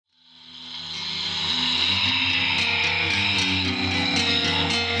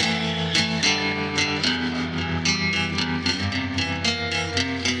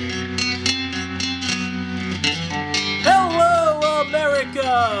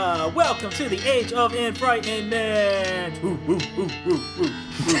Welcome to the Age of Enfrightenment!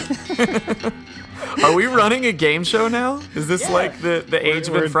 Are we running a game show now? Is this like the Age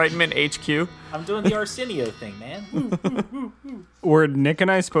of Enfrightenment HQ? I'm doing the Arsenio thing, man. Were Nick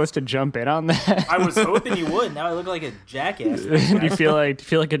and I supposed to jump in on that? I was hoping you would. Now I look like a jackass. Do you feel like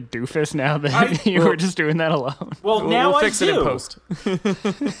a doofus now that you were just doing that alone? Well, now we'll I fix do. it in post.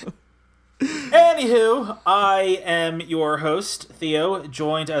 Anywho, I am your host, Theo,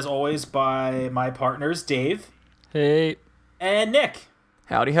 joined as always by my partners, Dave. Hey. And Nick.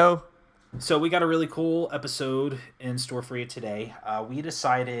 Howdy ho. So we got a really cool episode in store for you today. We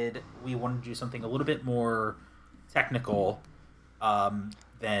decided we wanted to do something a little bit more technical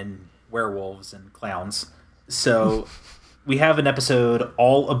than werewolves and clowns. So we have an episode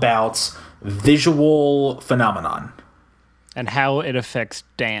all about visual phenomenon. And how it affects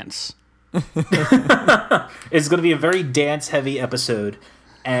dance. It's going to be a very dance-heavy episode.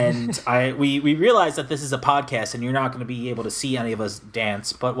 And we realize that this is a podcast and you're not going to be able to see any of us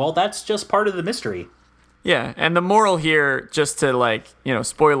dance, but well, that's just part of the mystery. Yeah, and the moral here, just to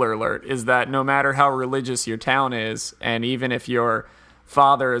spoiler alert, is that no matter how religious your town is, and even if your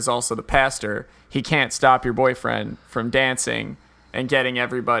father is also the pastor, he can't stop your boyfriend from dancing and getting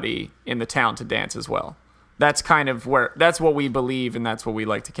everybody in the town to dance as well. That's kind of that's what we believe, and that's what we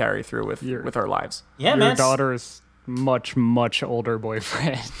like to carry through with our lives. Yeah, your daughter's much, much older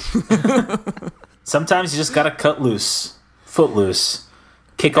boyfriend. Sometimes you just gotta cut loose, foot loose,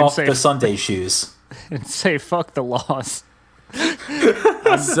 kick off the Sunday shoes, and say fuck the laws.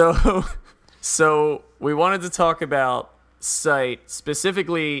 So we wanted to talk about sight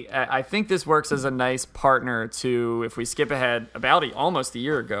specifically. I think this works as a nice partner to, if we skip ahead about almost a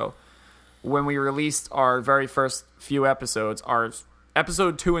year ago, when we released our very first few episodes. Our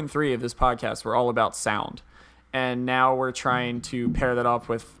episode 2 and 3 of this podcast were all about sound. And now we're trying to pair that up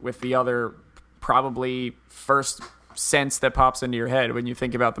with the other probably first sense that pops into your head when you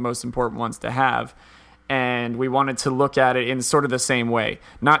think about the most important ones to have. And we wanted to look at it in sort of the same way.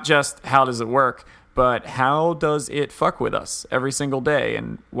 Not just how does it work, but how does it fuck with us every single day?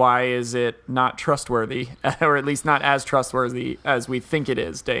 And why is it not trustworthy, or at least not as trustworthy as we think it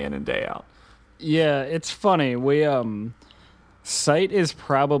is day in and day out? Yeah, it's funny. Sight is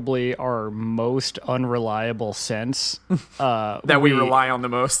probably our most unreliable sense. That we rely on the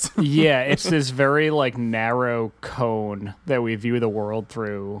most. Yeah, it's this very narrow cone that we view the world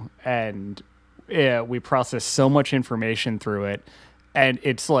through, and we process so much information through it, and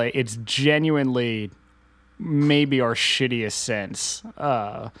it's genuinely maybe our shittiest sense.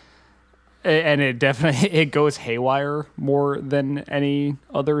 And it goes haywire more than any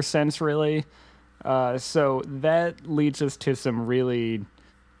other sense, really. So that leads us to some really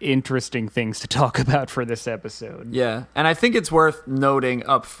interesting things to talk about for this episode. Yeah, and I think it's worth noting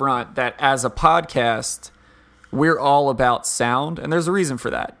up front that as a podcast, we're all about sound, and there's a reason for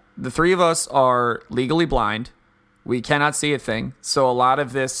that. The three of us are legally blind. We cannot see a thing, so a lot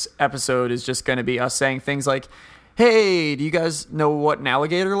of this episode is just going to be us saying things like, hey, do you guys know what an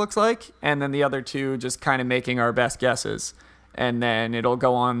alligator looks like? And then the other two just kind of making our best guesses. And then it'll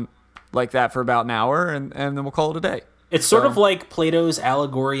go on like that for about an hour, and then we'll call it a day. It's sort of like Plato's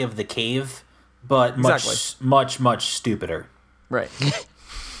allegory of the cave, but much, much stupider. Right.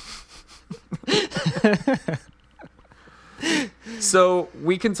 So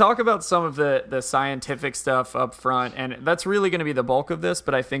we can talk about some of the scientific stuff up front, and that's really going to be the bulk of this,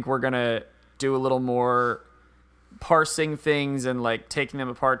 but I think we're going to do a little more parsing things and taking them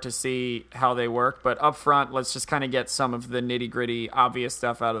apart to see how they work. But up front, let's just kind of get some of the nitty-gritty obvious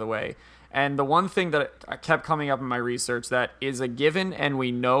stuff out of the way. And the one thing that kept coming up in my research that is a given and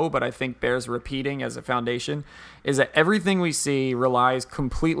we know, but I think bears repeating as a foundation, is that everything we see relies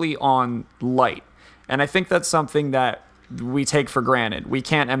completely on light. And I think that's something that we take for granted. We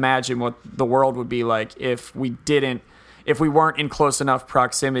can't imagine what the world would be like if we weren't in close enough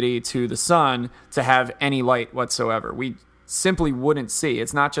proximity to the sun to have any light whatsoever. We simply wouldn't see.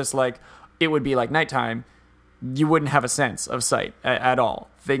 It's not just like it would be like nighttime. You wouldn't have a sense of sight at all.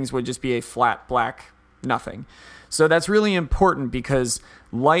 Things would just be a flat black nothing. So that's really important because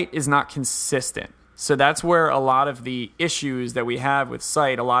light is not consistent. So that's where a lot of the issues that we have with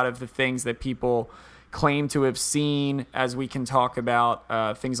sight, a lot of the things that people claim to have seen, as we can talk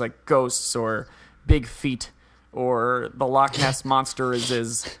about things like ghosts or big feet, or the Loch Ness Monster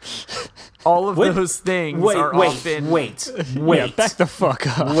is all of those things are often... Wait. Yeah, back the fuck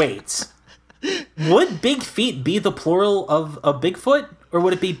up. Wait. Would big feet be the plural of a Bigfoot, or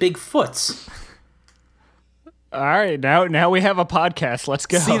would it be Bigfoots? All right, now we have a podcast. Let's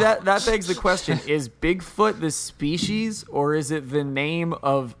go. See, that begs the question: is Bigfoot the species, or is it the name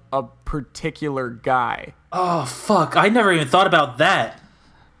of a particular guy? Oh, fuck. I never even thought about that.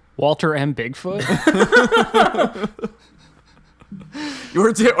 Walter M. Bigfoot?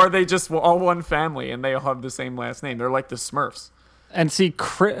 Or are they just all one family and they all have the same last name? They're like the Smurfs. And see,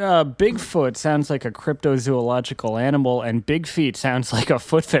 Bigfoot sounds like a cryptozoological animal, and Big Feet sounds like a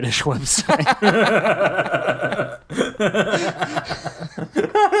foot fetish website.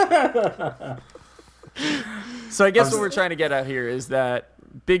 So I guess what we're trying to get at here is that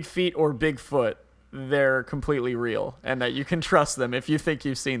Big Feet or Bigfoot, they're completely real, and that you can trust them if you think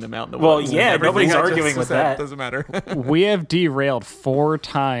you've seen them out in the Well, woods. yeah, Everything nobody's I just arguing with said that. Doesn't matter. We have derailed 4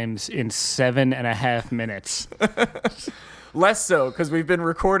 times in 7.5 minutes. Less so, because we've been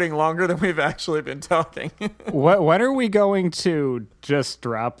recording longer than we've actually been talking. When are we going to just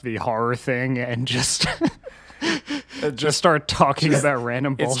drop the horror thing and just start talking about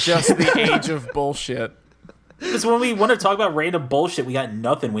random bullshit? It's just the age of bullshit. Because when we want to talk about random bullshit, we got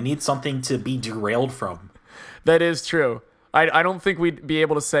nothing. We need something to be derailed from. That is true. I don't think we'd be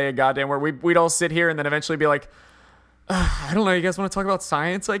able to say a goddamn word. We'd all sit here and then eventually be like, I don't know, you guys want to talk about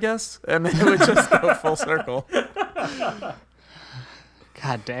science, I guess? And then it would just go full circle.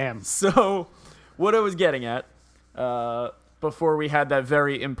 God damn. So, what I was getting at, before we had that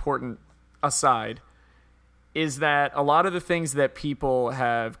very important aside, is that a lot of the things that people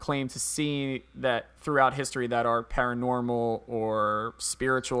have claimed to see that throughout history that are paranormal or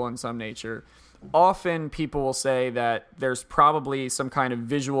spiritual in some nature, often people will say that there's probably some kind of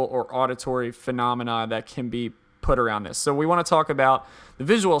visual or auditory phenomena that can be put around this. So we want to talk about the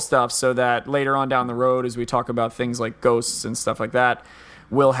visual stuff so that later on down the road, as we talk about things like ghosts and stuff like that,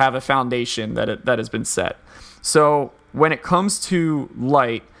 we'll have a foundation that has been set. So when it comes to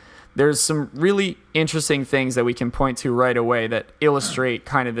light, there's some really interesting things that we can point to right away that illustrate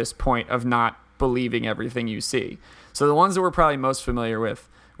kind of this point of not believing everything you see. So the ones that we're probably most familiar with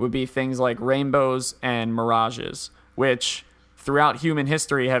would be things like rainbows and mirages, which throughout human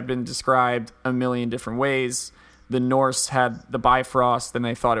history have been described a million different ways. The Norse had the Bifrost, and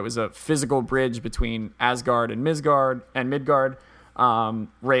they thought it was a physical bridge between Asgard and Midgard.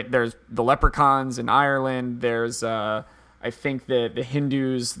 There's the leprechauns in Ireland. There's, I think that the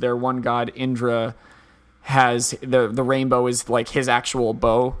Hindus, their one god Indra, has the rainbow is like his actual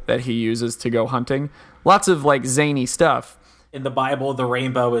bow that he uses to go hunting. Lots of like zany stuff. In the Bible, the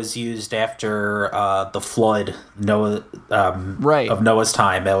rainbow is used after the flood of Noah's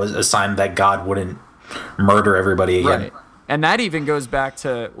time. It was a sign that God wouldn't murder everybody again. Right. And that even goes back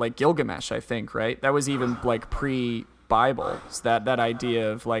to like Gilgamesh, I think, right? That was even like pre-Bible. That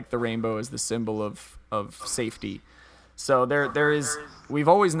idea of like the rainbow is the symbol of safety. So there is, we've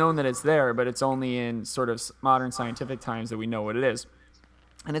always known that it's there, but it's only in sort of modern scientific times that we know what it is.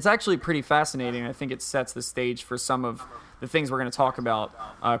 And it's actually pretty fascinating. I think it sets the stage for some of the things we're going to talk about,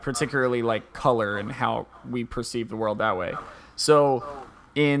 particularly like color and how we perceive the world that way. So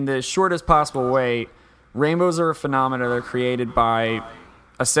in the shortest possible way, rainbows are a phenomena that are created by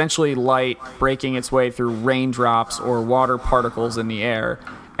essentially light breaking its way through raindrops or water particles in the air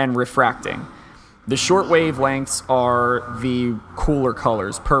and refracting. The short wavelengths are the cooler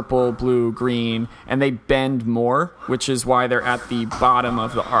colors, purple, blue, green, and they bend more, which is why they're at the bottom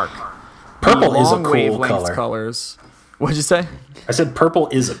of the arc. Purple is a long cool wavelength color. Colors. What'd you say? I said purple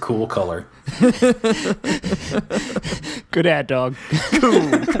is a cool color. Good ad, dog.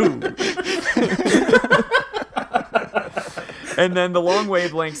 Cool. And then the long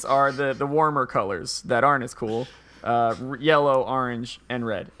wavelengths are the warmer colors that aren't as cool. Yellow, orange, and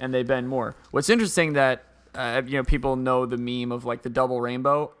red, and they bend more. What's interesting that people know the meme of like the double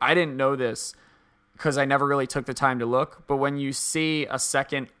rainbow. I didn't know this because I never really took the time to look. But when you see a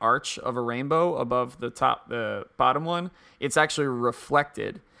second arch of a rainbow above the bottom one, it's actually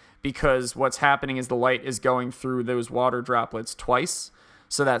reflected because what's happening is the light is going through those water droplets twice.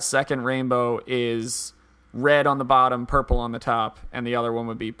 So that second rainbow is red on the bottom, purple on the top, and the other one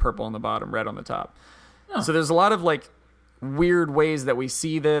would be purple on the bottom, red on the top. So there's a lot of like weird ways that we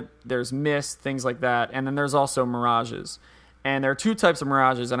see that. There's mist, things like that, and then there's also mirages. And there are two types of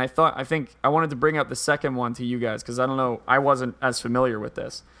mirages, and I think I wanted to bring up the second one to you guys because I don't know, I wasn't as familiar with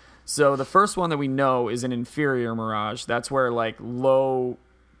this. So the first one that we know is an inferior mirage. That's where like low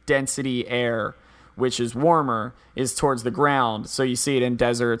density air, which is warmer, is towards the ground. So you see it in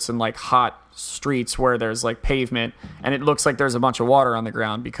deserts and like hot streets where there's like pavement, and it looks like there's a bunch of water on the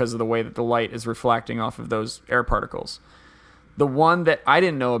ground because of the way that the light is reflecting off of those air particles. The one that I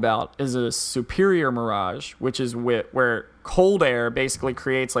didn't know about is a superior mirage, which is where cold air basically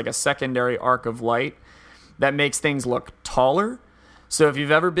creates like a secondary arc of light that makes things look taller. So if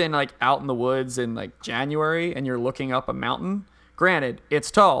you've ever been like out in the woods in like January and you're looking up a mountain, granted, it's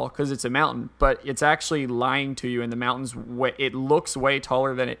tall because it's a mountain, but it's actually lying to you, and the mountain's it looks way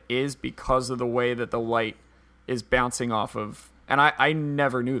taller than it is because of the way that the light is bouncing off of. And I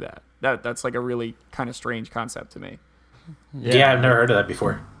never knew that. That's like a really kind of strange concept to me. Yeah, I've never heard of that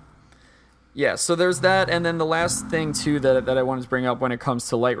before. Yeah, so there's that, and then the last thing too that I wanted to bring up when it comes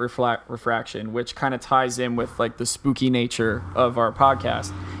to light refraction, which kind of ties in with like the spooky nature of our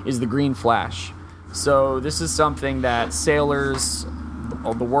podcast, is the green flash. So this is something that sailors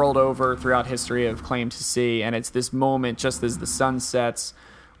the world over throughout history have claimed to see, and it's this moment just as the sun sets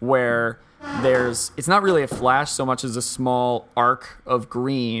where it's not really a flash so much as a small arc of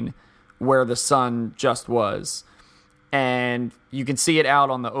green where the sun just was. And you can see it out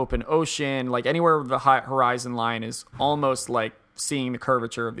on the open ocean, like anywhere where the horizon line is almost like seeing the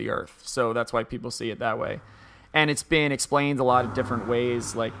curvature of the earth. So that's why people see it that way. And it's been explained a lot of different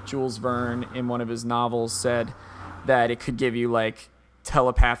ways. Like Jules Verne in one of his novels said that it could give you like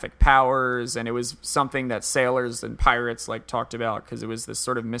telepathic powers, and it was something that sailors and pirates like talked about because it was this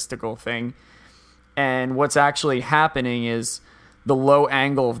sort of mystical thing. And what's actually happening is the low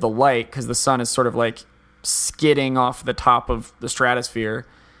angle of the light, because the sun is sort of like skidding off the top of the stratosphere,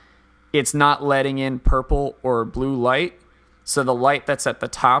 it's not letting in purple or blue light. So the light that's at the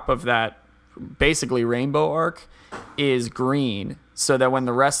top of that basically rainbow arc is green, so that when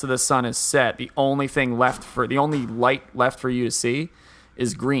the rest of the sun is set, the only light left for you to see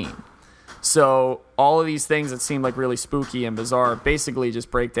is green. So all of these things that seem like really spooky and bizarre basically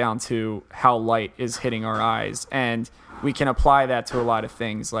just break down to how light is hitting our eyes. And we can apply that to a lot of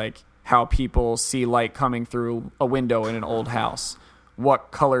things, like how people see light coming through a window in an old house.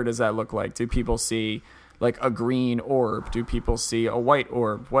 What color does that look like? Do people see like a green orb? Do people see a white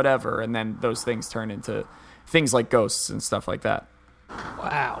orb? Whatever. And then those things turn into things like ghosts and stuff like that.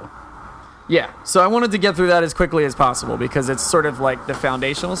 Wow. Yeah. So I wanted to get through that as quickly as possible because it's sort of like the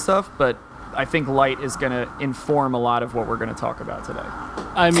foundational stuff, but I think light is going to inform a lot of what we're going to talk about today.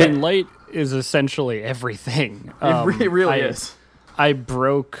 I mean, light is essentially everything. It really is. I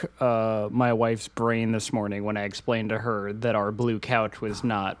broke my wife's brain this morning when I explained to her that our blue couch was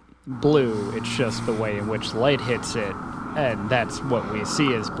not blue. It's just the way in which light hits it, and that's what we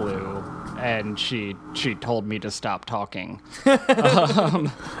see as blue. And she told me to stop talking.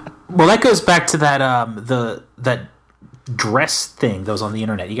 Well, that goes back to that that dress thing that was on the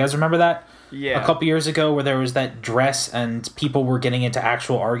internet. You guys remember that? Yeah. A couple years ago, where there was that dress, and people were getting into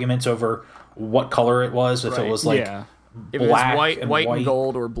actual arguments over what color it was. If it was like If it was black white and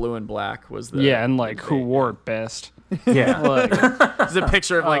gold or blue and black was the and like who wore it best. Yeah. Like, it's a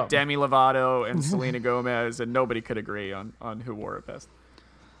picture of like Demi Lovato and Selena Gomez, and nobody could agree on who wore it best.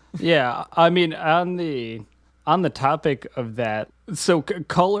 yeah, I mean, on the topic of that, so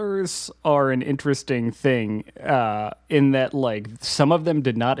colors are an interesting thing in that, like, some of them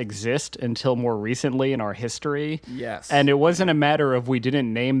did not exist until more recently in our history. Yes. And it wasn't a matter of we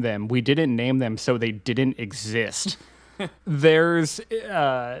didn't name them. We didn't name them so they didn't exist. There's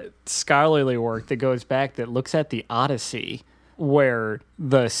scholarly work that goes back that looks at the Odyssey, where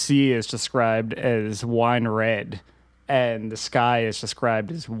the sea is described as wine red and the sky is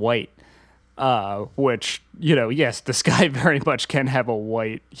described as white. Which, yes, the sky very much can have a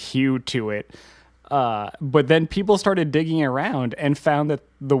white hue to it. But then people started digging around and found that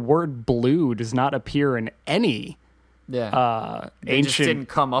the word blue does not appear in any they ancient... just didn't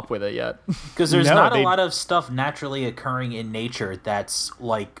come up with it yet. Because there's not a lot of stuff naturally occurring in nature that's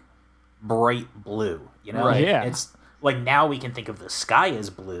like bright blue, Right. Yeah. It's like now we can think of the sky as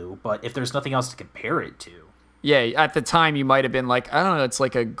blue, but if there's nothing else to compare it to. Yeah, at the time you might have been like, I don't know, it's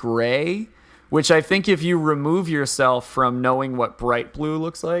like a gray, which I think if you remove yourself from knowing what bright blue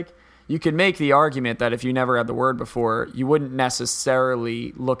looks like, you could make the argument that if you never had the word before, you wouldn't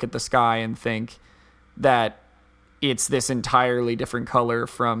necessarily look at the sky and think that it's this entirely different color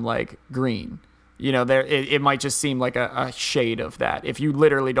from like green. It might just seem like a shade of that if you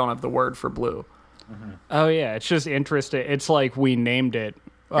literally don't have the word for blue. Mm-hmm. Oh, yeah, it's just interesting. It's like we named it.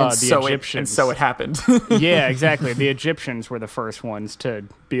 And so it happened. Yeah, exactly. The Egyptians were the first ones to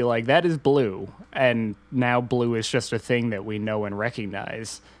be like, that is blue. And now blue is just a thing that we know and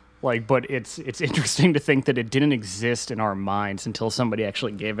recognize. Like, but it's interesting to think that it didn't exist in our minds until somebody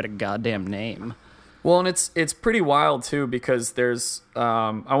actually gave it a goddamn name. Well, and it's pretty wild, too, because there's...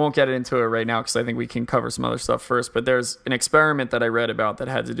 I won't get into it right now because I think we can cover some other stuff first, but there's an experiment that I read about that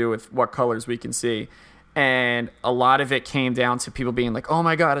had to do with what colors we can see. And a lot of it came down to people being like, oh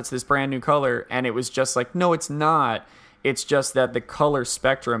my God, it's this brand new color. And it was just like, no, it's not. It's just that the color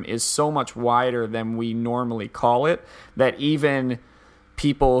spectrum is so much wider than we normally call it that even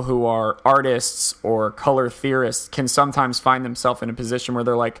people who are artists or color theorists can sometimes find themselves in a position where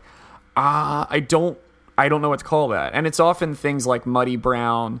they're like, I don't know what to call that. And it's often things like muddy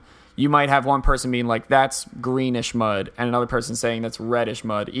brown. You might have one person being like, that's greenish mud, and another person saying that's reddish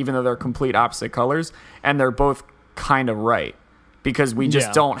mud, even though they're complete opposite colors, and they're both kind of right because we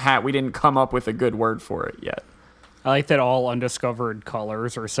just we didn't come up with a good word for it yet. I like that all undiscovered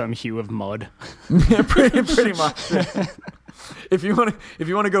colors are some hue of mud. Yeah, pretty much. If you want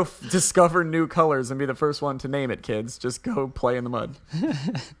to go discover new colors and be the first one to name it, kids, just go play in the mud.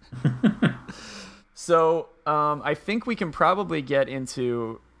 So I think we can probably get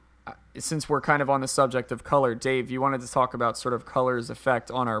into, since we're kind of on the subject of color, Dave, you wanted to talk about sort of color's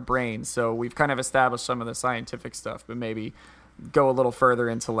effect on our brains. So we've kind of established some of the scientific stuff, but maybe go a little further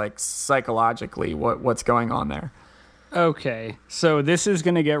into like psychologically what's going on there. Okay, so this is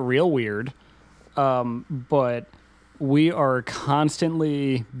going to get real weird, but we are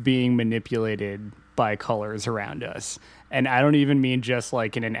constantly being manipulated by colors around us. And I don't even mean just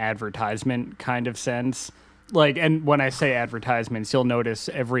like in an advertisement kind of sense. Like, and when I say advertisements, you'll notice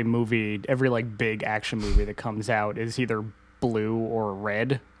every like big action movie that comes out is either blue or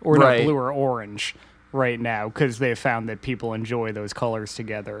red, or right. not blue or orange right now, because they've found that people enjoy those colors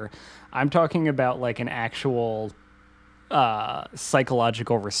together. I'm talking about like an actual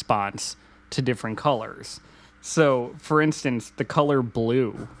psychological response to different colors. So, for instance, the color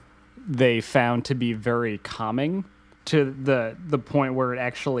blue they found to be very calming to the point where it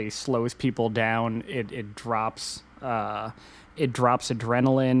actually slows people down. It drops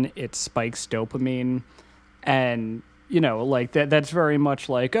adrenaline, it spikes dopamine, and like that's very much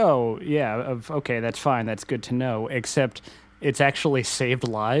like, oh yeah, okay, that's fine, that's good to know, except it's actually saved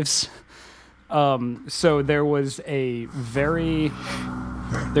lives. So there was a very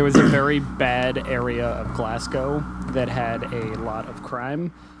bad area of Glasgow that had a lot of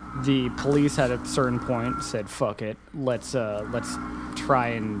crime. The police at a certain point said, fuck it, let's try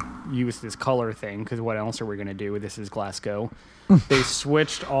and use this color thing, because what else are we going to do? This is Glasgow. They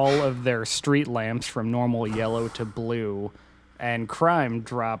switched all of their street lamps from normal yellow to blue, and crime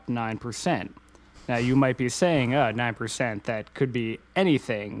dropped 9%. Now, you might be saying, 9%, that could be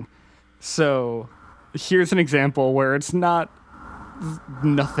anything. So here's an example where it's not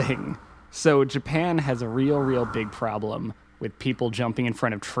nothing. So Japan has a real big problem with people jumping in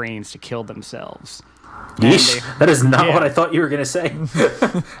front of trains to kill themselves. Yeesh, that is not what I thought you were going to say. I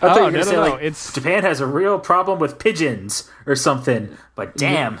thought you were going to say, like, Japan has a real problem with pigeons or something, but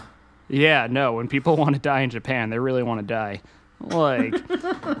damn. Yeah, no, when people want to die in Japan, they really want to die. Like,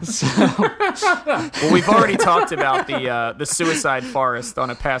 so. Well, we've already talked about the suicide forest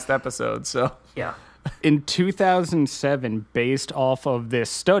on a past episode, so. Yeah. In 2007, based off of this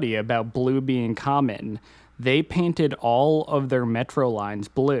study about blue being common, they painted all of their metro lines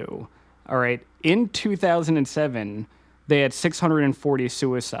blue. All right. In 2007, they had 640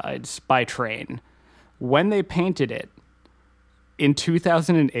 suicides by train. When they painted it, in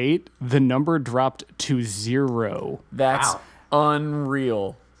 2008, the number dropped to 0. That's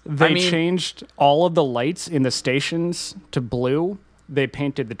unreal. They changed all of the lights in the stations to blue. They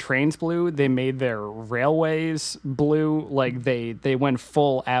painted the trains blue. They made their railways blue. Like, they went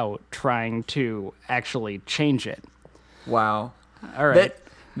full out trying to actually change it. Wow. All right.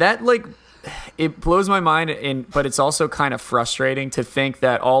 That like, it blows my mind, but it's also kind of frustrating to think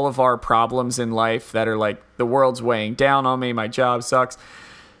that all of our problems in life that are like, the world's weighing down on me, my job sucks.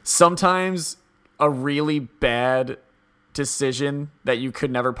 Sometimes a really bad decision that you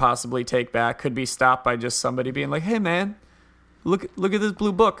could never possibly take back could be stopped by just somebody being like, hey man, look at this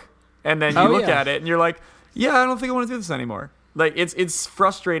blue book. And then you look at it and you're like, yeah, I don't think I want to do this anymore. Like, it's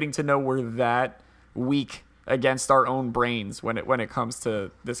frustrating to know we're that weak against our own brains when it comes to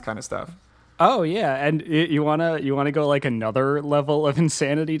this kind of stuff. Oh yeah, and you wanna go like another level of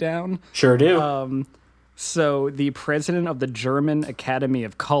insanity down? Sure do. So the president of the German Academy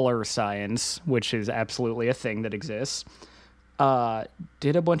of Color Science, which is absolutely a thing that exists,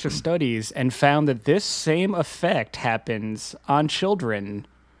 did a bunch of studies and found that this same effect happens on children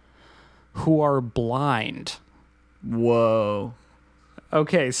who are blind. Whoa.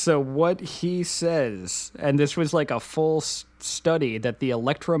 Okay, so what he says, and this was like a full study, that the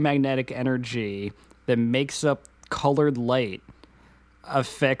electromagnetic energy that makes up colored light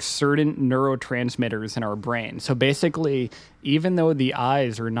affects certain neurotransmitters in our brain. So basically, even though the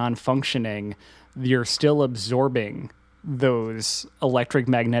eyes are non-functioning, you're still absorbing those electric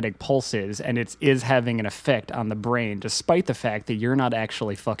magnetic pulses, and it is having an effect on the brain, despite the fact that you're not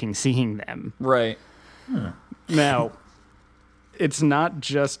actually fucking seeing them. Right. Now, it's not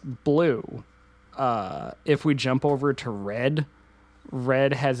just blue. If we jump over to red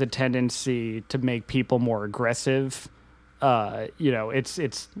has a tendency to make people more aggressive.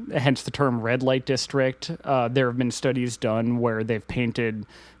 It's hence the term red light district. There have been studies done where they've painted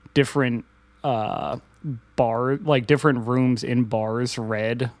different different rooms in bars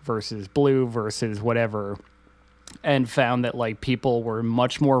red versus blue versus whatever, and found that like people were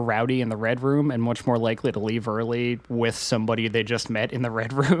much more rowdy in the red room and much more likely to leave early with somebody they just met in the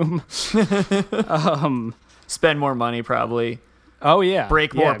red room. Spend more money probably. Oh yeah.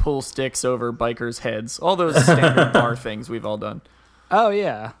 Break more pool sticks over bikers' heads. All those standard bar things we've all done. Oh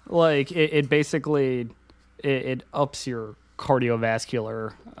yeah. Like it basically it ups your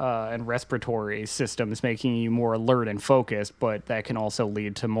cardiovascular and respiratory systems, making you more alert and focused, but that can also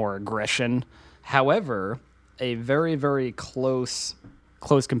lead to more aggression. However, a very, very close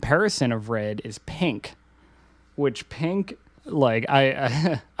comparison of red is pink, which pink, like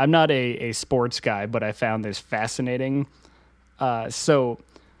I'm not a sports guy, but I found this fascinating. So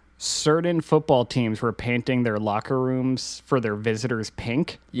certain football teams were painting their locker rooms for their visitors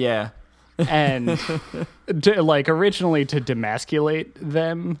pink. Yeah. And originally to demasculate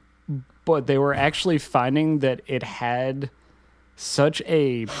them, but they were actually finding that it had such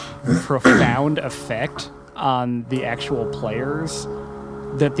a profound effect on the actual players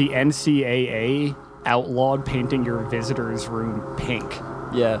that the NCAA outlawed painting your visitor's room pink.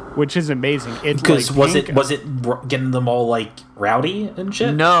 Yeah, which is amazing. Because was it getting them all like rowdy and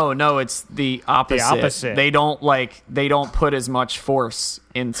shit? No, it's the opposite. They don't put as much force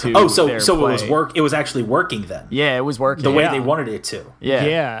into. Oh, so their play. It was actually working then. Yeah, it was working the way they wanted it to.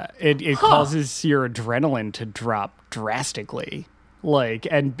 Yeah. It causes your adrenaline to drop drastically.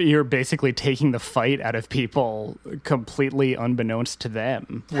 And you're basically taking the fight out of people completely unbeknownst to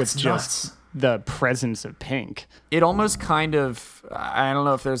them. That's with nuts. Just the presence of pink. It almost kind of, I don't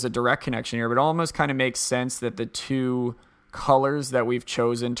know if there's a direct connection here, but it almost kind of makes sense that the two colors that we've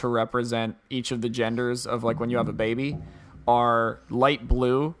chosen to represent each of the genders of like when you have a baby are light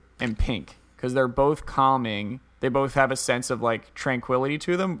blue and pink, because they're both calming. They both have a sense of like tranquility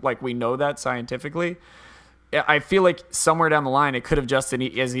to them. Like we know that scientifically. I feel like somewhere down the line it could have just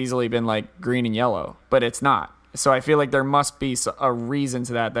as easily been like green and yellow, but it's not. So I feel like there must be a reason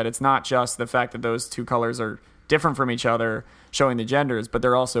to that it's not just the fact that those two colors are different from each other, showing the genders, but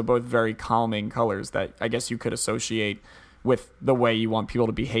they're also both very calming colors that I guess you could associate with the way you want people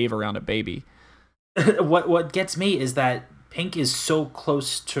to behave around a baby. What gets me is that pink is so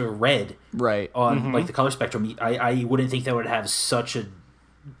close to red, right? On like the color spectrum. I wouldn't think that would have such an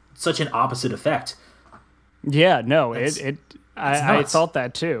opposite effect. Yeah, no, I thought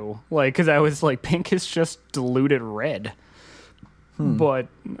that too. Because I was like, pink is just diluted red. But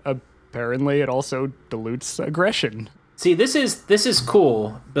apparently it also dilutes aggression. See, this is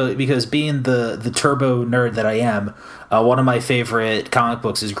cool, because being the turbo nerd that I am, one of my favorite comic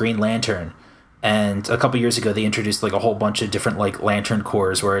books is Green Lantern. And a couple years ago, they introduced like a whole bunch of different like Lantern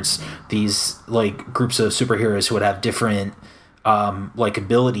Corps, where it's these like groups of superheroes who would have different like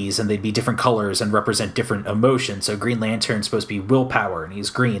abilities, and they'd be different colors and represent different emotions. So Green Lantern's supposed to be willpower, and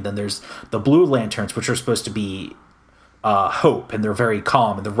he's green. Then there's the Blue Lanterns, which are supposed to be hope, and they're very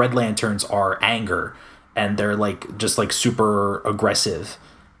calm. And the Red Lanterns are anger, and they're like just like super aggressive.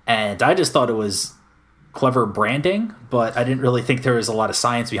 And I just thought it was clever branding, but I didn't really think there was a lot of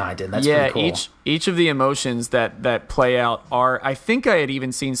science behind it. And that's pretty cool. Each of the emotions that play out are, I think I had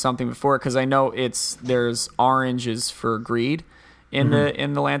even seen something before, because I know there's oranges for greed in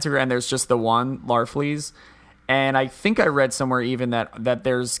the Lantern, and there's just the one, Larfleeze. And I think I read somewhere even that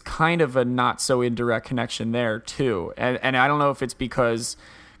there's kind of a not so indirect connection there too. And I don't know if it's because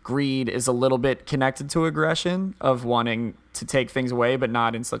greed is a little bit connected to aggression, of wanting to take things away, but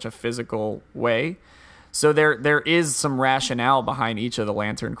not in such a physical way. So there is some rationale behind each of the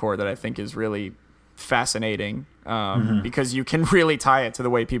Lantern Corps that I think is really fascinating, because you can really tie it to the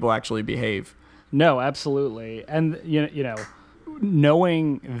way people actually behave. No, absolutely. And you know,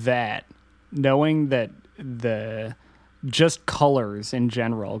 knowing that the just colors in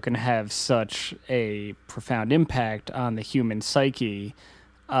general can have such a profound impact on the human psyche,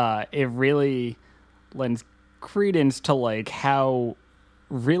 it really lends credence to like how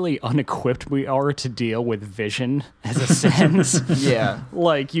really unequipped we are to deal with vision as a sense. Yeah.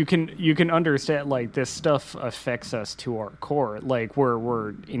 Like you can understand like this stuff affects us to our core. Like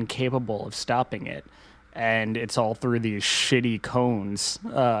we're incapable of stopping it. And it's all through these shitty cones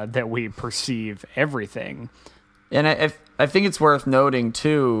that we perceive everything. And I think it's worth noting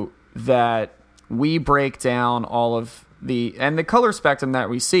too that we break down all of the color spectrum that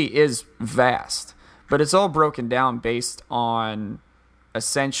we see is vast. but it's all broken down based on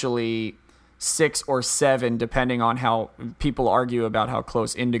essentially 6 or 7, depending on how people argue about how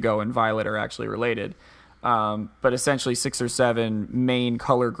close indigo and violet are actually related. But essentially 6 or 7 main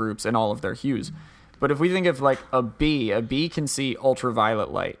color groups and all of their hues. But if we think of like a bee can see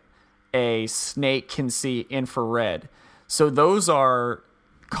ultraviolet light. A snake can see infrared. So those are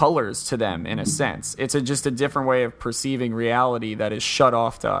colors to them in a sense. It's just a different way of perceiving reality that is shut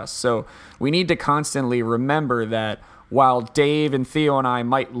off to us. So we need to constantly remember that while Dave and Theo and I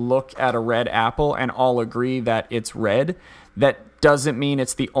might look at a red apple and all agree that it's red, that doesn't mean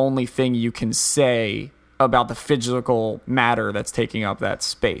it's the only thing you can say about the physical matter that's taking up that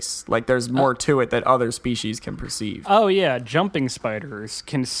space. Like there's more to it that other species can perceive. Oh yeah, jumping spiders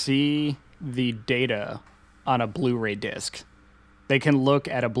can see the data on a Blu-ray disc. They can look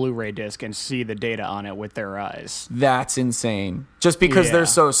at a Blu-ray disc and see the data on it with their eyes. That's insane. Just because they're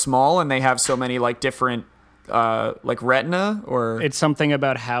so small and they have so many like different like retina, or it's something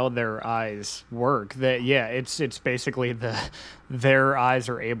about how their eyes work. That it's basically their eyes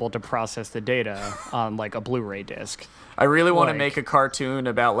are able to process the data on like a Blu-ray disc. I really want to make a cartoon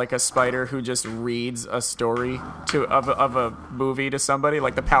about like a spider who just reads a story of a movie to somebody.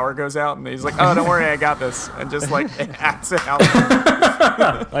 Like the power goes out and he's like, "Oh, don't worry, I got this," and just like it acts it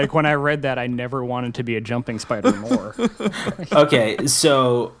out. Like when I read that, I never wanted to be a jumping spider more. Okay,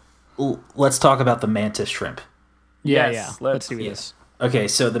 so let's talk about the mantis shrimp. Yeah. Let's do this. Okay,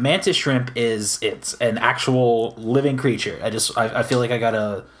 so the mantis shrimp it's an actual living creature. I feel like I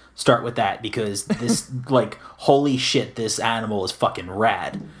gotta start with that because this like holy shit, this animal is fucking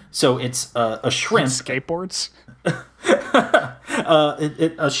rad. So it's a shrimp. Skateboards.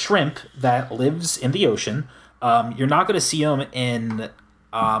 A shrimp that lives in the ocean. You're not gonna see them in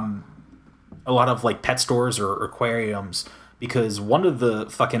a lot of like pet stores or aquariums. Because one of the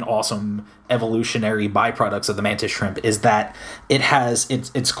fucking awesome evolutionary byproducts of the mantis shrimp is that it has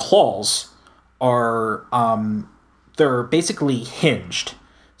its claws are they're basically hinged.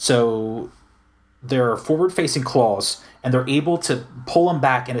 So they're forward-facing claws, and they're able to pull them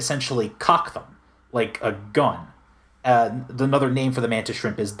back and essentially cock them like a gun. Another name for the mantis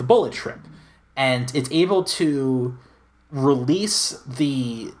shrimp is the bullet shrimp, and it's able to release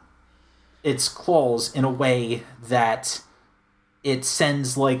its claws in a way that it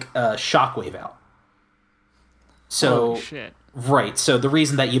sends like a shockwave out. So, holy shit. Right. So the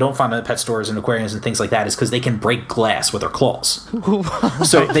reason that you don't find them at pet stores and aquariums and things like that is because they can break glass with their claws.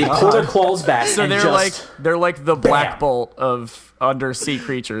 So they pull their claws back. So and they're like the Black bam. Bolt of undersea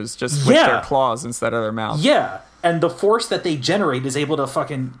creatures, just with their claws instead of their mouth. Yeah, and the force that they generate is able to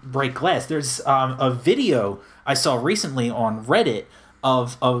fucking break glass. There's a video I saw recently on Reddit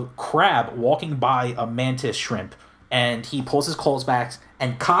of a crab walking by a mantis shrimp. And he pulls his claws back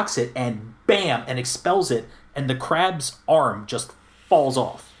and cocks it, and bam, and expels it, and the crab's arm just falls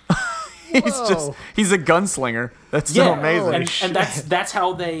off. he's a gunslinger. That's so amazing. And that's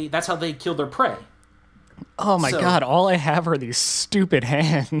how they kill their prey. Oh my god! All I have are these stupid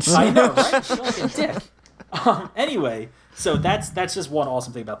hands. I know, right? I feel like a dick. Anyway, so that's just one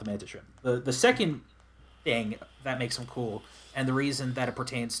awesome thing about the mantis shrimp. The second thing that makes them cool, and the reason that it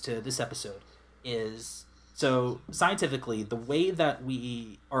pertains to this episode, is. So scientifically, the way that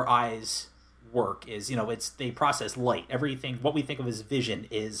our eyes work is, they process light. Everything, what we think of as vision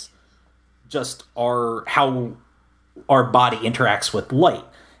is just how our body interacts with light.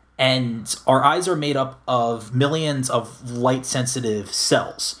 And our eyes are made up of millions of light-sensitive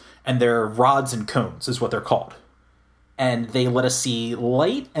cells. And they're rods and cones is what they're called. And they let us see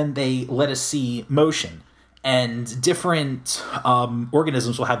light and they let us see motion. And different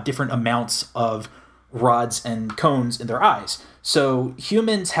organisms will have different amounts of rods and cones in their eyes. So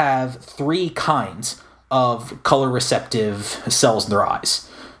humans have 3 kinds of color receptive cells in their eyes.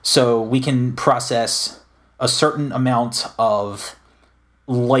 So we can process a certain amount of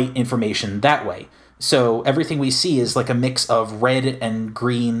light information that way. So everything we see is like a mix of red and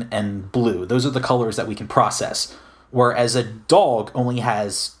green and blue. Those are the colors that we can process. Whereas a dog only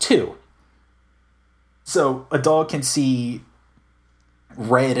has 2. So a dog can see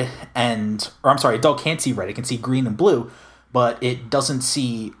a dog can't see red. It can see green and blue, but it doesn't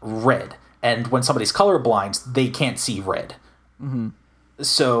see red. And when somebody's colorblind, they can't see red. Mm-hmm.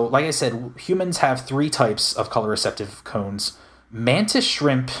 So, like I said, humans have 3 types of color receptive cones. Mantis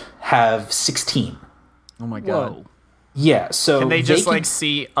shrimp have 16. Oh my god! Whoa. Yeah. So can they just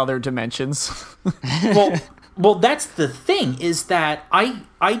see other dimensions? Well, that's the thing, is that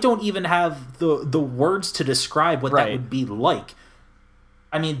I don't even have the words to describe what that would be like.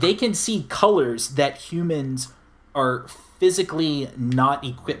 I mean, they can see colors that humans are physically not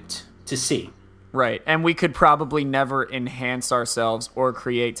equipped to see. Right. And we could probably never enhance ourselves or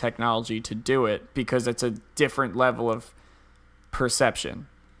create technology to do it because it's a different level of perception.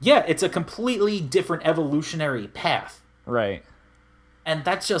 Yeah, it's a completely different evolutionary path. Right. And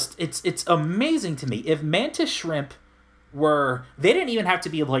that's just, it's amazing to me. If mantis shrimp were, they didn't even have to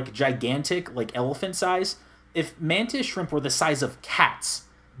be like gigantic, like elephant size. If mantis shrimp were the size of cats,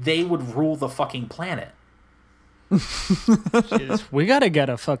 they would rule the fucking planet. Jeez, we gotta get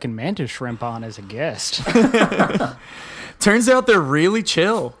a fucking mantis shrimp on as a guest. Turns out they're really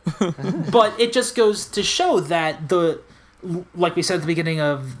chill. But it just goes to show that like we said at the beginning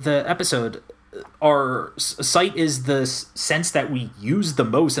of the episode, our sight is the sense that we use the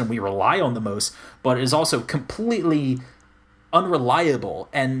most and we rely on the most, but it is also completely unreliable.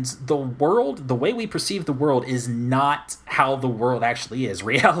 And the way we perceive the world is not how the world actually is.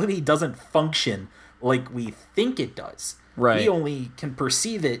 Reality doesn't function like we think it does. Right. We only can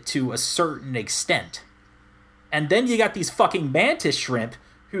perceive it to a certain extent. And then you got these fucking mantis shrimp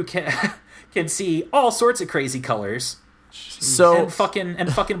who can see all sorts of crazy colors. So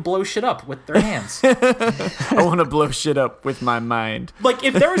and fucking blow shit up with their hands. I want to blow shit up with my mind. Like,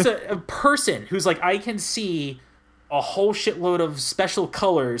 if there was a person who's like, I can see a whole shitload of special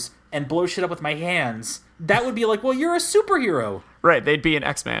colors and blow shit up with my hands, that would be like, well, you're a superhero. Right, they'd be an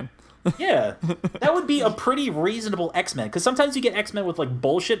X-Man. Yeah, that would be a pretty reasonable X-Men. Because sometimes you get X-Men with like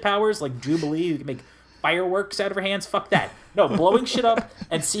bullshit powers, like Jubilee, who can make fireworks out of her hands. Fuck that. No, blowing shit up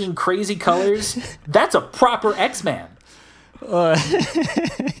and seeing crazy colors, that's a proper X-Man.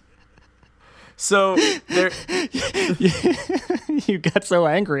 So there, you got so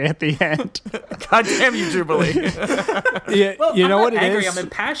angry at the end. God damn you, Jubilee! Yeah, Well, you I'm know not what it angry, is? I'm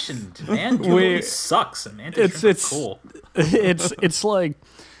impassioned, man. Jubilee sucks. And It's cool. It's like,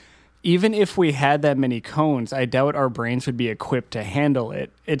 even if we had that many cones, I doubt our brains would be equipped to handle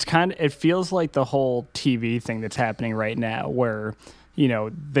it. It feels like the whole TV thing that's happening right now, where, you know,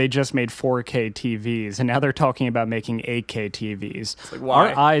 they just made 4K TVs and now they're talking about making 8K TVs. Like, why?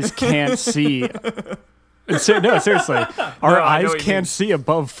 Our eyes can't see. No, seriously. Our eyes can't see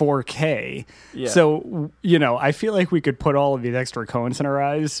above 4K. Yeah. So, you know, I feel like we could put all of these extra cones in our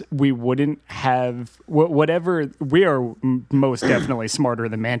eyes. We wouldn't have whatever. We are most definitely smarter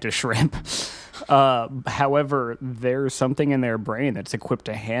than mantis shrimp. However, there's something in their brain that's equipped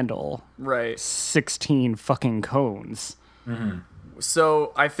to handle 16 fucking cones. Mm-hmm.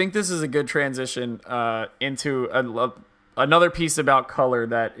 So I think this is a good transition into another piece about color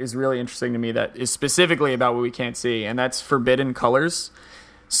that is really interesting to me, that is specifically about what we can't see, and that's forbidden colors.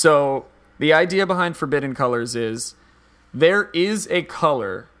 So the idea behind forbidden colors is there is a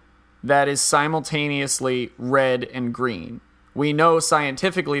color that is simultaneously red and green. We know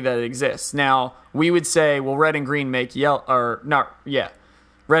scientifically that it exists. Now, we would say, well, red and green make yellow, or not, yeah,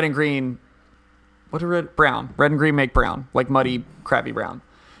 red and green, brown. Red and green make brown, like muddy, crappy brown.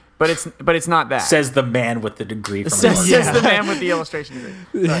 But it's not that. Says the man with the degree from Says the man with the illustration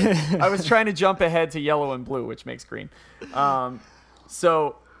degree. Sorry. I was trying to jump ahead to yellow and blue, which makes green.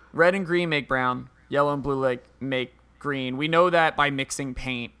 So red and green make brown, yellow and blue make green. We know that by mixing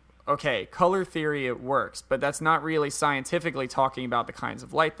paint. Okay, color theory, it works, but that's not really scientifically talking about the kinds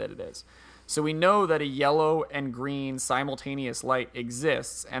of light that it is. So we know that a yellow and green simultaneous light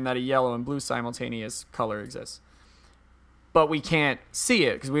exists and that a yellow and blue simultaneous color exists. But we can't see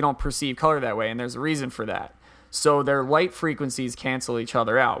it because we don't perceive color that way, and there's a reason for that. So their light frequencies cancel each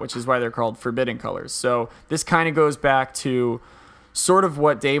other out, which is why they're called forbidden colors. So this kind of goes back to sort of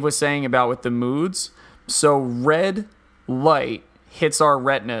what Dave was saying about with the moods. So red light hits our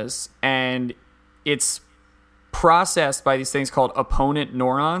retinas, and it's processed by these things called opponent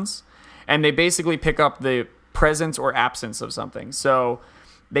neurons, and they basically pick up the presence or absence of something. So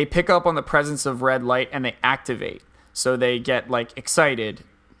they pick up on the presence of red light and they activate. So they get like excited,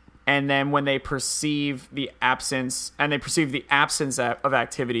 and then when they perceive the absence, of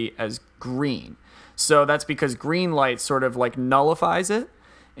activity as green. So that's because green light sort of like nullifies it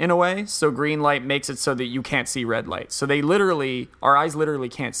in a way. So green light makes it so that you can't see red light. So our eyes literally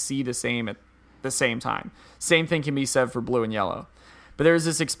can't see the same at the same time. Same thing can be said for blue and yellow. But there's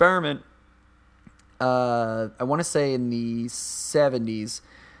this experiment, I want to say in the 70s,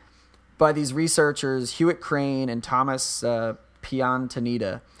 by these researchers, Hewitt Crane and Thomas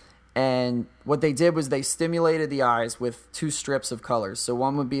Piantanida. And what they did was they stimulated the eyes with two strips of colors. So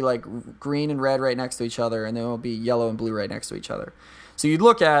one would be like green and red right next to each other, and then it would be yellow and blue right next to each other. So you'd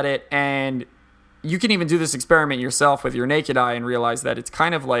look at it, and you can even do this experiment yourself with your naked eye and realize that it's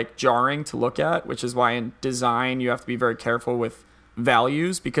kind of like jarring to look at, which is why in design you have to be very careful with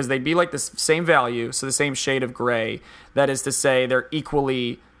values, because they'd be like the same value, so the same shade of gray. That is to say, they're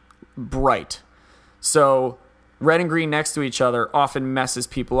equally bright. So red and green next to each other often messes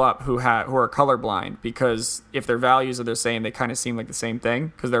people up who are colorblind, because if their values are the same, they kind of seem like the same thing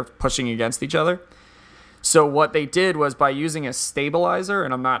because they're pushing against each other. So what they did was, by using a stabilizer,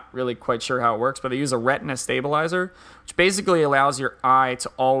 and I'm not really quite sure how it works, but they use a retina stabilizer, which basically allows your eye to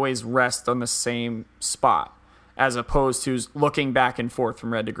always rest on the same spot, as opposed to looking back and forth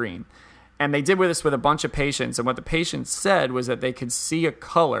from red to green. And they did this with a bunch of patients, and what the patients said was that they could see a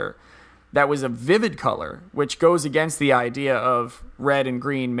color that was a vivid color, which goes against the idea of red and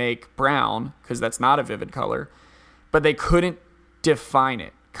green make brown, because that's not a vivid color, but they couldn't define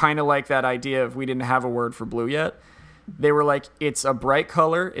it. Kind of like that idea of we didn't have a word for blue yet. They were like, it's a bright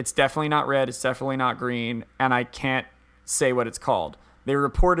color, it's definitely not red, it's definitely not green, and I can't say what it's called. They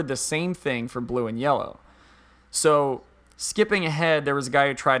reported the same thing for blue and yellow. So skipping ahead, there was a guy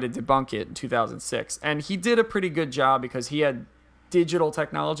who tried to debunk it in 2006, and he did a pretty good job because he had digital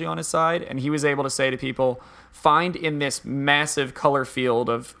technology on his side, and he was able to say to people, find in this massive color field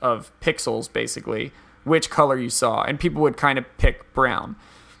of pixels, basically, which color you saw, and people would kind of pick brown.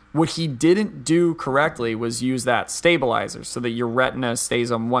 What he didn't do correctly was use that stabilizer so that your retina stays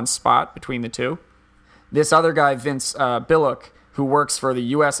on one spot between the two. This other guy, Vince Billock, who works for the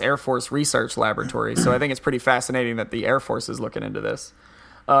U.S. Air Force Research Laboratory, so I think it's pretty fascinating that the Air Force is looking into this,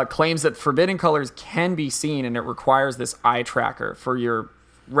 claims that forbidden colors can be seen, and it requires this eye tracker for your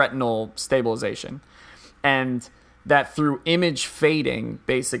retinal stabilization. And that through image fading,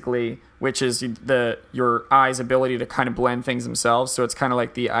 basically, which is your eye's ability to kind of blend things themselves. So it's kind of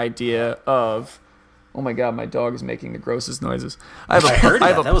like the idea of, oh my God, my dog is making the grossest noises. I have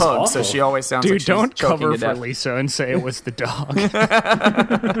a pug, awful. so she always sounds like she's don't choking cover to for death. Lisa and say it was the dog.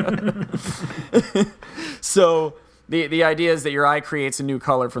 So the idea is that your eye creates a new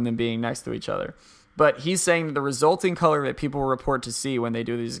color from them being next to each other. But he's saying that the resulting color that people report to see when they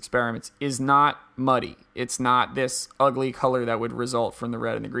do these experiments is not muddy. It's not this ugly color that would result from the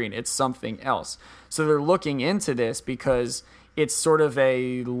red and the green. It's something else. So they're looking into this because it's sort of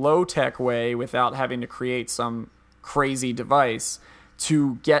a low-tech way, without having to create some crazy device,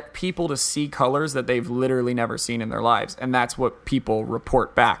 to get people to see colors that they've literally never seen in their lives. And that's what people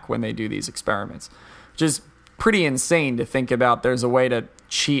report back when they do these experiments, which is pretty insane to think about. There's a way to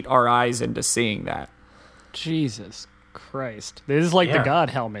cheat our eyes into seeing that. Jesus Christ. This is like the God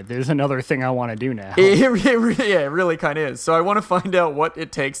helmet. There's another thing I want to do now. It really kind of is. So I want to find out what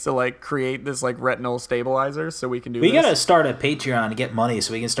it takes to like create this like retinal stabilizer so we can do this. We gotta start a Patreon to get money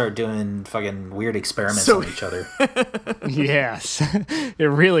so we can start doing fucking weird experiments on each other. Yes. It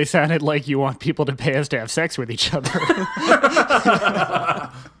really sounded like you want people to pay us to have sex with each other.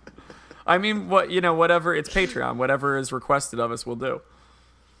 I mean, whatever, it's Patreon. Whatever is requested of us, we'll do.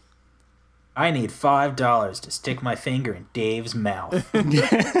 I need $5 to stick my finger in Dave's mouth.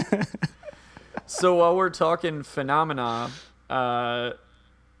 So while we're talking phenomena,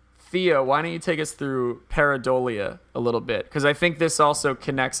 Theo, why don't you take us through pareidolia a little bit? Because I think this also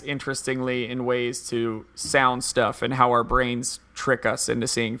connects interestingly in ways to sound stuff and how our brains trick us into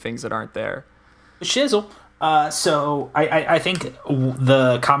seeing things that aren't there. Shizzle. So I think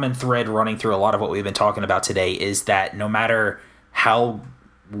the common thread running through a lot of what we've been talking about today is that no matter how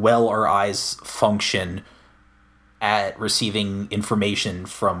well our eyes function at receiving information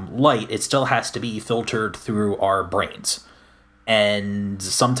from light, it still has to be filtered through our brains. And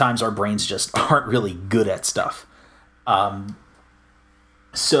sometimes our brains just aren't really good at stuff.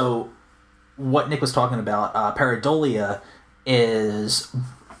 So what Nick was talking about, pareidolia, is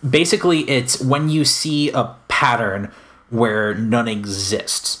basically it's when you see a pattern where none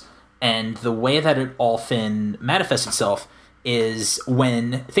exists. And the way that it often manifests itself is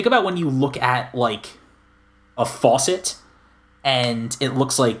think about when you look at like a faucet and it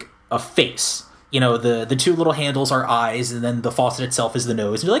looks like a face. The two little handles are eyes, and then the faucet itself is the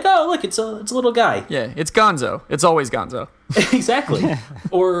nose. And you're like, oh, look, it's a little guy. Yeah, it's Gonzo. It's always Gonzo. Exactly.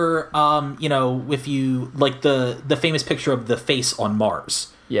 Or, if you like the famous picture of the face on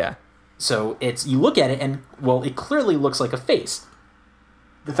Mars. Yeah. So you look at it and, well, it clearly looks like a face.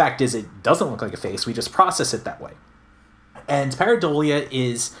 The fact is it doesn't look like a face. We just process it that way. And pareidolia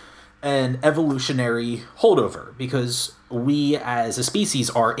is an evolutionary holdover because we as a species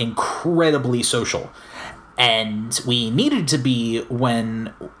are incredibly social. And we needed to be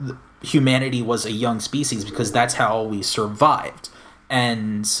when humanity was a young species because that's how we survived.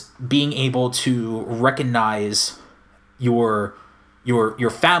 And being able to recognize your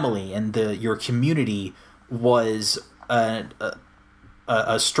family and your community was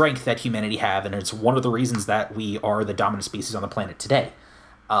a strength that humanity have, and it's one of the reasons that we are the dominant species on the planet today.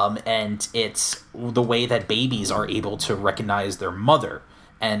 And it's the way that babies are able to recognize their mother,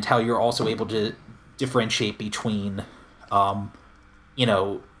 and how you're also able to differentiate between,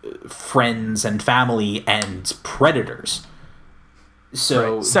 friends and family and predators.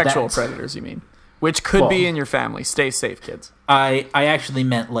 So right. Sexual predators, you mean? Which could be in your family. Stay safe, kids. I actually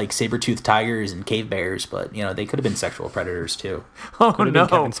meant like saber-toothed tigers and cave bears, but they could have been sexual predators too. Oh Could have no!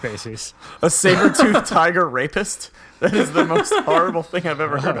 been Kevin Spacey's. A saber-toothed tiger rapist? That is the most horrible thing I've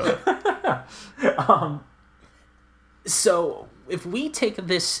ever heard of. So if we take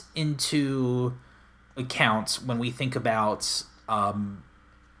this into account when we think about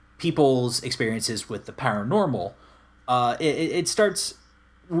people's experiences with the paranormal, it starts.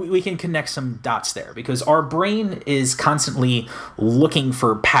 We can connect some dots there because our brain is constantly looking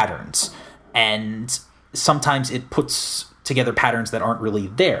for patterns, and sometimes it puts together patterns that aren't really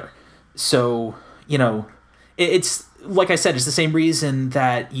there. So, it's like I said, it's the same reason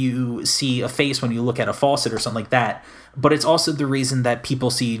that you see a face when you look at a faucet or something like that, but it's also the reason that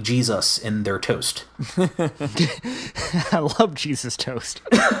people see Jesus in their toast. I love Jesus toast.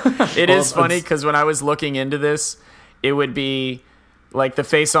 It is funny because when I was looking into this, it would be like the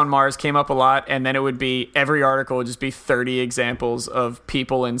face on Mars came up a lot, and then it would be every article would just be 30 examples of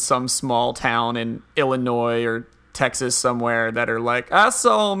people in some small town in Illinois or Texas somewhere that are like, I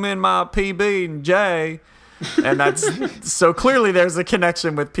saw him in my PB&J. And that's so clearly there's a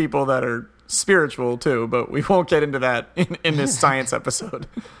connection with people that are spiritual too, but we won't get into that in this science episode.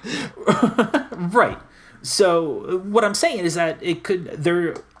 Right. So what I'm saying is that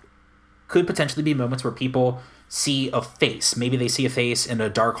there could potentially be moments where people see a face. Maybe they see a face in a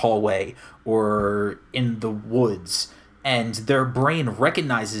dark hallway or in the woods, and their brain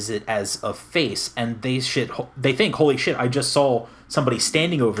recognizes it as a face, and they think, holy shit, I just saw somebody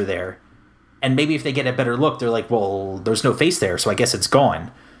standing over there. And maybe if they get a better look, they're like, well, there's no face there, so I guess it's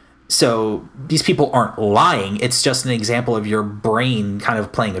gone. So these people aren't lying. It's just an example of your brain kind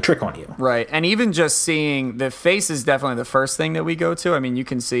of playing a trick on you. Right. And even just seeing the face is definitely the first thing that we go to. I mean, you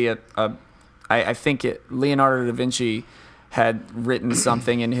can see I think Leonardo da Vinci had written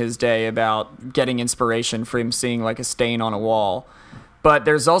something in his day about getting inspiration for him seeing like a stain on a wall. But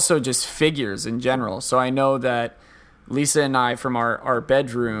there's also just figures in general. So I know that Lisa and I, from our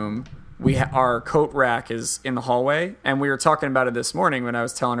bedroom, our coat rack is in the hallway, and we were talking about it this morning when I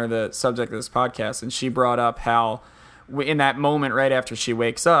was telling her the subject of this podcast, and she brought up how in that moment right after she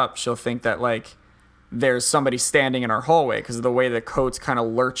wakes up, she'll think that like there's somebody standing in our hallway because of the way the coats kind of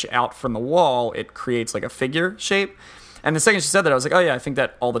lurch out from the wall. It creates like a figure shape. And the second she said that, I was like, oh yeah, I think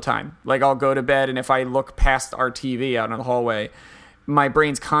that all the time. Like I'll go to bed, and if I look past our TV out in the hallway, my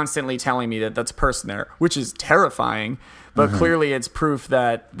brain's constantly telling me that that's a person there, which is terrifying. But clearly it's proof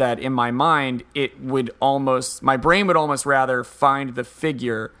that in my mind, my brain would almost rather find the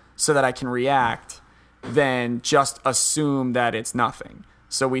figure so that I can react than just assume that it's nothing.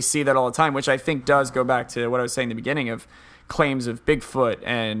 So we see that all the time, which I think does go back to what I was saying in the beginning of claims of Bigfoot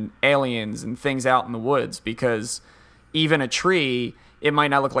and aliens and things out in the woods, because even a tree, it might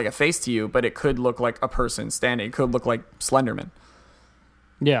not look like a face to you, but it could look like a person standing. It could look like Slenderman.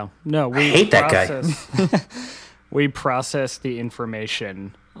 Yeah. No, I hate that guy. We process the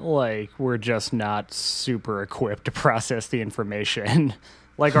information like we're just not super equipped to process the information.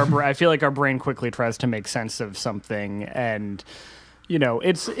 Like I feel like our brain quickly tries to make sense of something, and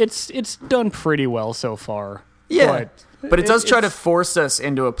it's done pretty well so far. Yeah, but it does try to force us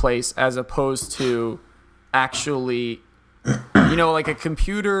into a place as opposed to actually, like a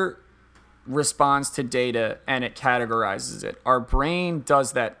computer responds to data and it categorizes it. Our brain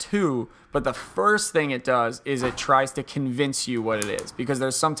does that too, but the first thing it does is it tries to convince you what it is, because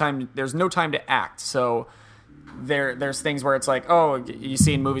there's no time to act. So there's things where it's like, oh, you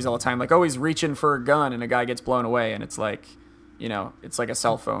see in movies all the time, like, oh, he's reaching for a gun and a guy gets blown away, and it's like, it's like a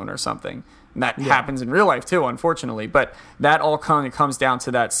cell phone or something. And that happens in real life too, unfortunately. But that all kind of comes down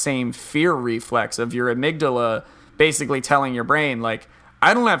to that same fear reflex of your amygdala basically telling your brain, like,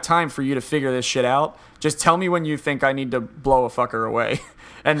 I don't have time for you to figure this shit out. Just tell me when you think I need to blow a fucker away.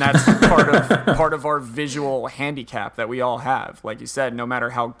 And that's part of our visual handicap that we all have. Like you said, no matter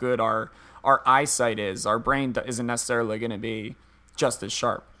how good our eyesight is, our brain isn't necessarily going to be just as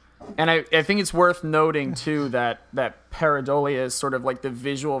sharp. And I think it's worth noting, too, that pareidolia is sort of like the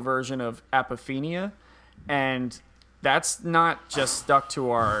visual version of apophenia. And that's not just stuck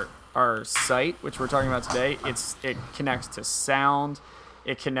to our sight, which we're talking about today. It connects to sound.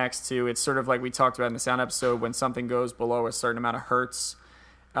 It connects to, it's sort of like we talked about in the sound episode, when something goes below a certain amount of hertz,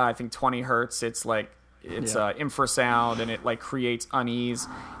 I think 20 hertz, it's infrasound, and it like creates unease.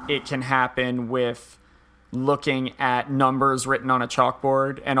 It can happen with looking at numbers written on a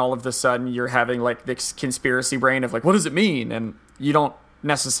chalkboard, and all of a sudden you're having like this conspiracy brain of like, what does it mean? And you don't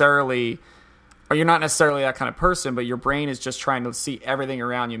necessarily or you're not necessarily that kind of person, but your brain is just trying to see everything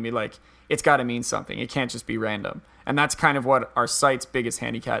around you and be like, it's got to mean something. It can't just be random. And that's kind of what our site's biggest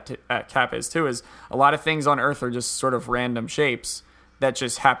handicap is too, is a lot of things on Earth are just sort of random shapes that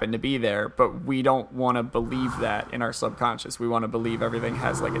just happen to be there, but we don't want to believe that in our subconscious. We want to believe everything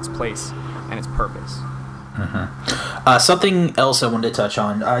has like its place and its purpose. Mm-hmm. Something else I wanted to touch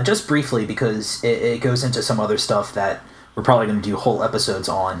on, just briefly, because it goes into some other stuff that we're probably going to do whole episodes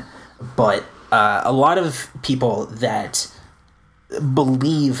on, but a lot of people that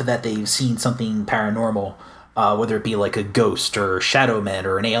believe that they've seen something paranormal, whether it be like a ghost or shadow man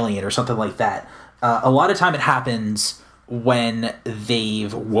or an alien or something like that, a lot of time it happens when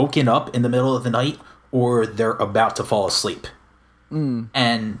they've woken up in the middle of the night or they're about to fall asleep.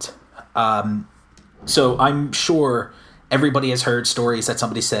 And so I'm sure everybody has heard stories that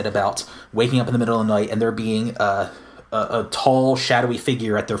somebody said about waking up in the middle of the night and there being a tall, shadowy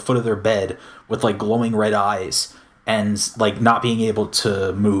figure at their foot of their bed with like glowing red eyes and like not being able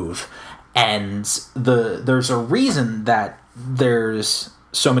to move. And there's a reason that there's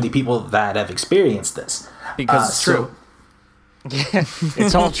so many people that have experienced this. Because it's true.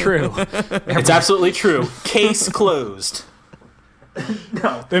 It's all true. It's absolutely true. Case closed.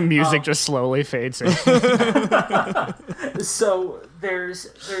 No. The music just slowly fades in. So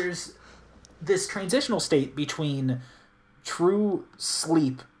there's this transitional state between true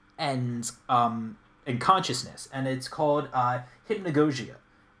sleep and consciousness, and it's called hypnagogia.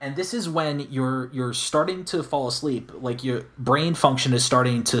 And this is when you're starting to fall asleep, like your brain function is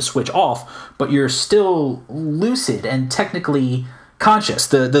starting to switch off, but you're still lucid and technically conscious.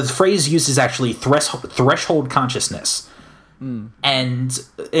 The phrase used is actually threshold consciousness. And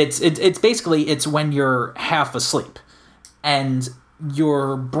it's basically, it's when you're half asleep and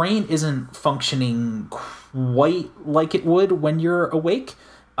your brain isn't functioning quite like it would when you're awake.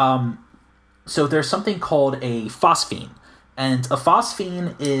 So there's something called a phosphene. And a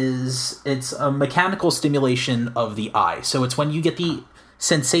phosphene it's a mechanical stimulation of the eye. So it's when you get the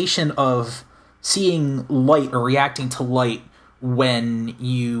sensation of seeing light or reacting to light when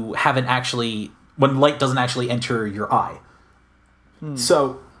light doesn't actually enter your eye.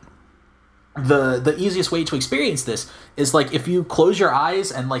 So the easiest way to experience this is like if you close your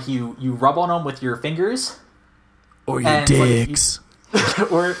eyes and like you rub on them with your fingers. Or your dicks.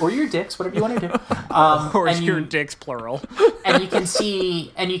 or your dicks, whatever you want to do. Or your dicks, plural. and you can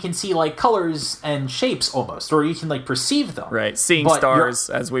see like colors and shapes almost, or you can like perceive them. Right, seeing stars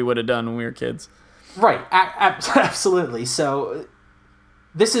as we would have done when we were kids. Right, absolutely. So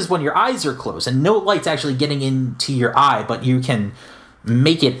this is when your eyes are closed and no light's actually getting into your eye, but you can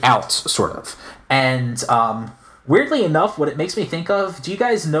make it out, sort of. And weirdly enough, what it makes me think of, do you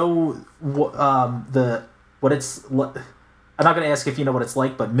guys know what it's? I'm not going to ask if you know what it's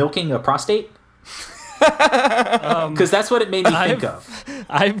like, but milking a prostate. Because that's what it made me think of.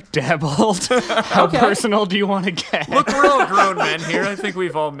 I've dabbled. How personal do you want to get? Look, we're all grown men here. I think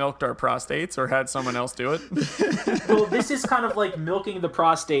we've all milked our prostates or had someone else do it. Well, this is kind of like milking the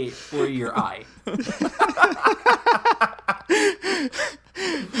prostate for your eye. You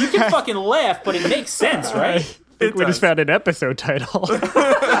can fucking laugh, but it makes sense, right? I think we just found an episode title.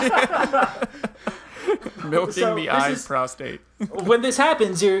 Milking the eye prostate. When this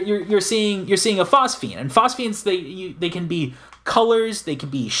happens, you're seeing a phosphene, and phosphenes they can be colors, they can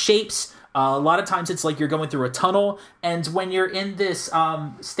be shapes. A lot of times it's like you're going through a tunnel, and when you're in this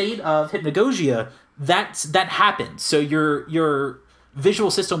state of hypnagogia, that happens. So your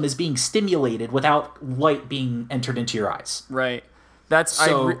visual system is being stimulated without light being entered into your eyes. Right.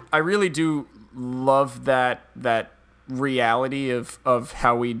 I really do love that reality of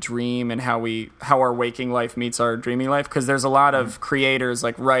how we dream and how our waking life meets our dreaming life, because there's a lot of creators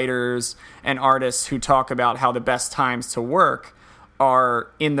like writers and artists who talk about how the best times to work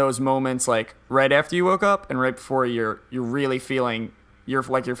are in those moments, like right after you woke up and right before you're really feeling you're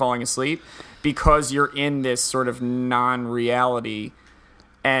falling asleep, because you're in this sort of non-reality,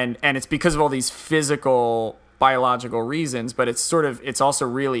 and it's because of all these physical biological reasons, but it's also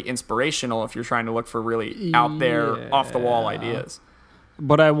really inspirational if you're trying to look for really out there, off the wall ideas.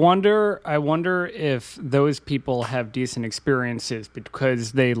 But I wonder if those people have decent experiences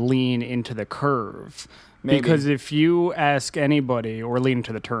because they lean into the curve. Maybe. Because if you ask anybody, or lean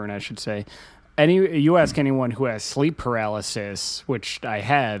into the turn, I should say, you ask anyone who has sleep paralysis, which I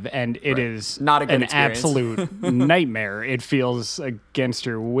have, and it is not a good an experience. Absolute nightmare. It feels against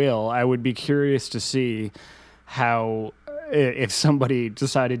your will. I would be curious to see how, if somebody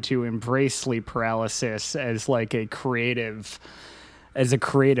decided to embrace sleep paralysis as like a creative as a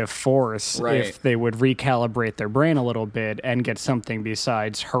creative force Right. if they would recalibrate their brain a little bit and get something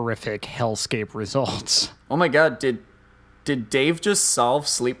besides horrific hellscape results. Oh my God, did Dave just solve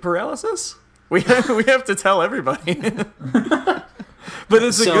sleep paralysis? We have to tell everybody. But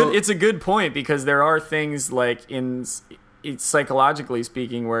it's a good point, because there are things like it's psychologically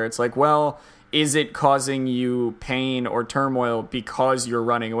speaking where it's like, well, is it causing you pain or turmoil because you're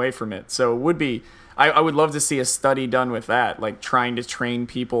running away from it? So it would be, I would love to see a study done with that, like trying to train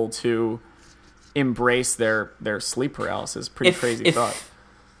people to embrace their sleep paralysis. Pretty crazy thought.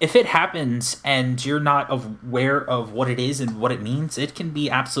 If it happens and you're not aware of what it is and what it means, it can be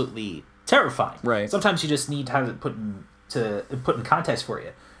absolutely terrifying. Right. Sometimes you just need to have it put in context for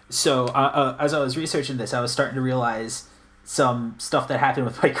you. So as I was researching this, I was starting to realize some stuff that happened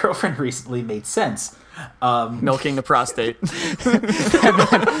with my girlfriend recently made sense. Milking the prostate.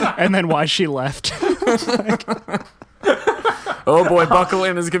 and then why she left. Oh boy, buckle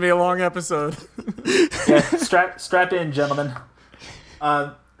in. This is going to be a long episode. Yeah, strap in, gentlemen.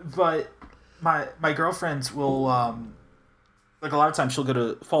 But my girlfriends will, like a lot of times she'll go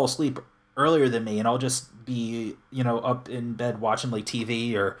to fall asleep earlier than me, and I'll just be, up in bed watching like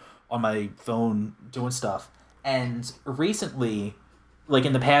TV or on my phone doing stuff. And recently, like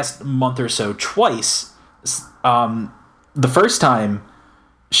in the past month or so, twice, the first time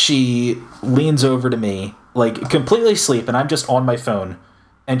she leans over to me, like completely asleep, and I'm just on my phone,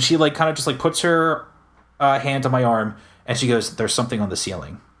 and she like kind of just like puts her hand on my arm, and she goes, "There's something on the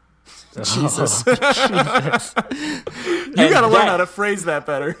ceiling." Jesus. You got to learn how to phrase that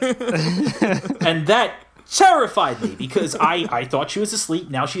better. And that terrified me, because I thought she was asleep.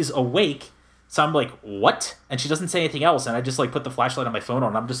 Now she's awake. So I'm like, what? And she doesn't say anything else. And I just like put the flashlight on my phone on.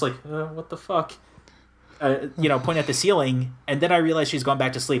 And I'm just like, what the fuck? Pointing at the ceiling. And then I realized she's gone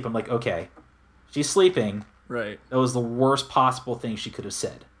back to sleep. I'm like, okay, she's sleeping. Right. That was the worst possible thing she could have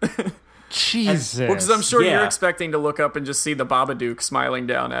said. Jesus. Well, because I'm sure you're expecting to look up and just see the Babadook smiling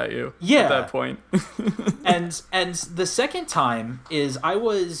down at you at that point. and the second time is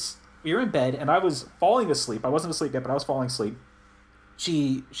we were in bed and I was falling asleep. I wasn't asleep yet, but I was falling asleep.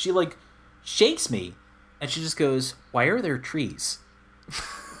 She like shakes me and she just goes, "Why are there trees?"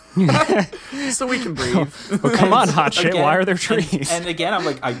 So we can breathe. Well, come on, hot shit. Why are there trees? And again, I'm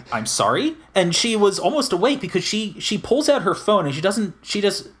like, I'm sorry. And she was almost awake, because she pulls out her phone and she doesn't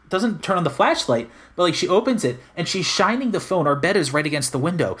turn on the flashlight, but like she opens it and she's shining the phone. Our bed is right against the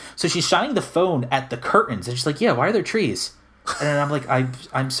window, so she's shining the phone at the curtains and she's like, "Yeah, why are there trees?" And I'm like,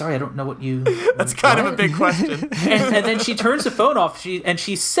 I'm sorry, I don't know what you. That's kind of a big question. And then she turns the phone off.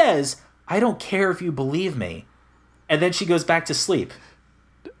 She says, "I don't care if you believe me," and then she goes back to sleep.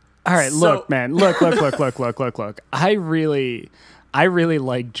 All right, look, man. Look. I really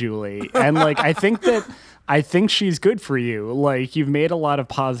like Julie, and like I think she's good for you. Like, you've made a lot of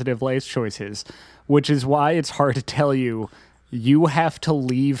positive life choices, which is why it's hard to tell you have to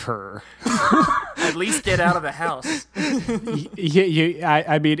leave her. At least get out of the house.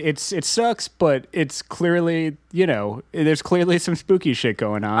 I mean, it sucks, but it's clearly, there's clearly some spooky shit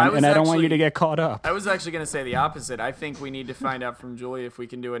going on, and I don't want you to get caught up. I was actually going to say the opposite. I think we need to find out from Julie if we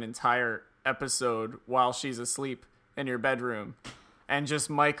can do an entire episode while she's asleep in your bedroom, and just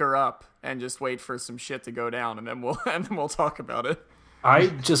mic her up and just wait for some shit to go down, and then we'll talk about it. I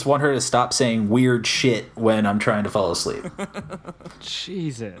just want her to stop saying weird shit when I'm trying to fall asleep.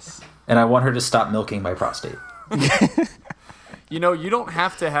 Jesus. And I want her to stop milking my prostate. You don't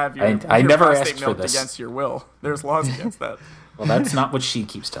have to have your I never prostate asked for milked this. against your will. There's laws against that. Well, that's not what she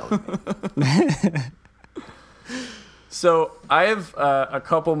keeps telling me. So I have a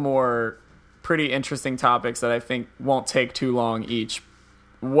couple more pretty interesting topics that I think won't take too long each.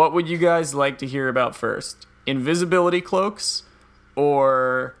 What would you guys like to hear about first? Invisibility cloaks,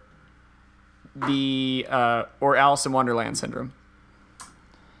 or or Alice in Wonderland syndrome?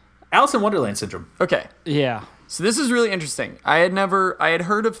 Alice in Wonderland syndrome. Okay. Yeah. So this is really interesting. I had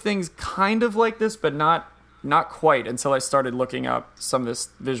heard of things kind of like this, but not quite until I started looking up some of this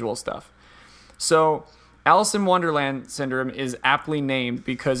visual stuff. So Alice in Wonderland syndrome is aptly named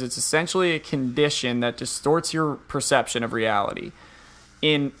because it's essentially a condition that distorts your perception of reality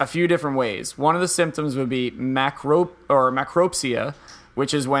in a few different ways. One of the symptoms would be macropsia,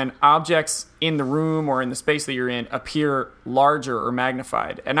 which is when objects in the room or in the space that you're in appear larger or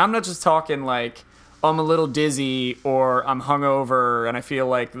magnified. And I'm not just talking like, I'm a little dizzy or I'm hungover and I feel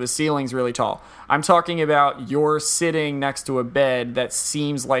like the ceiling's really tall. I'm talking about you're sitting next to a bed that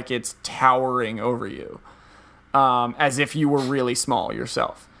seems like it's towering over you, as if you were really small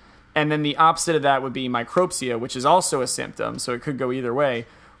yourself. And then the opposite of that would be micropsia, which is also a symptom, so it could go either way,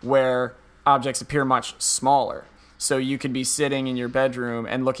 where objects appear much smaller. So you could be sitting in your bedroom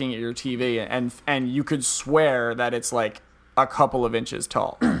and looking at your TV, and you could swear that it's like a couple of inches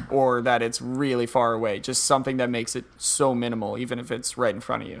tall or that it's really far away, just something that makes it so minimal, even if it's right in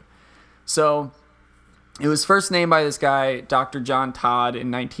front of you. So it was first named by this guy, Dr. John Todd, in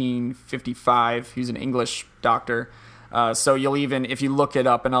 1955. He's an English doctor. So you'll even, if you look it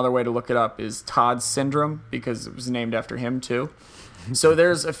up, another way to look it up is Todd syndrome, because it was named after him too. So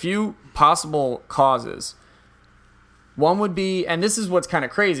there's a few possible causes. One would be, and this is what's kind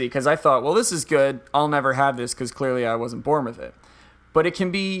of crazy, because I thought, well, this is good. I'll never have this because clearly I wasn't born with it. But it can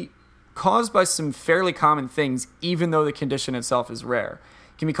be caused by some fairly common things, even though the condition itself is rare.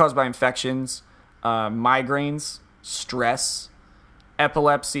 It can be caused by infections, migraines, stress,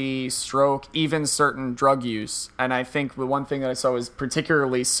 epilepsy, stroke, even certain drug use. And I think the one thing that I saw is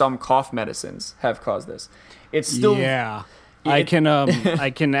particularly some cough medicines have caused this. It's still... Yeah. I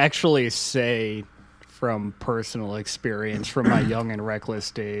can actually say from personal experience from my young and reckless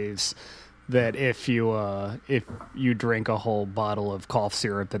days that if you drink a whole bottle of cough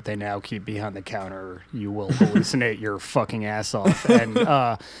syrup that they now keep behind the counter, you will hallucinate your fucking ass off.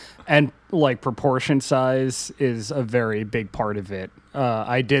 And like proportion size is a very big part of it.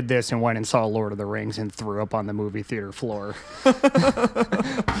 I did this and went and saw Lord of the Rings and threw up on the movie theater floor.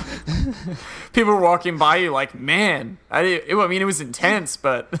 People were walking by you like, man, I mean, it was intense,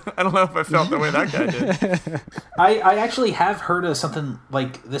 but I don't know if I felt the way that guy did. I actually have heard of something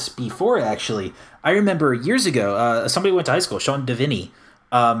like this before, actually. I remember years ago, somebody went to high school, Sean Deviney.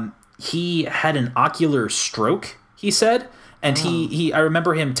 He had an ocular stroke, he said. And I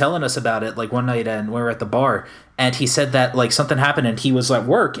remember him telling us about it like one night, and we were at the bar, and he said that like something happened and he was at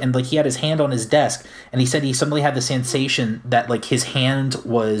work and like he had his hand on his desk, and he said he suddenly had the sensation that like his hand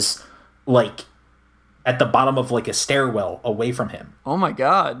was like at the bottom of like a stairwell away from him. Oh my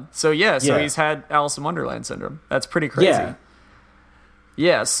God. So he's had Alice in Wonderland syndrome. That's pretty crazy.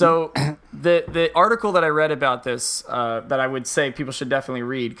 Yeah, so the article that I read about this that I would say people should definitely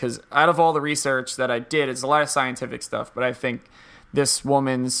read, because out of all the research that I did, it's a lot of scientific stuff, but I think this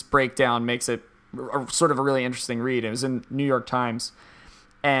woman's breakdown makes it sort of a really interesting read. It was in New York Times,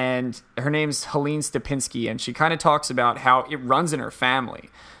 and her name's Helene Stupinski, and she kind of talks about how it runs in her family.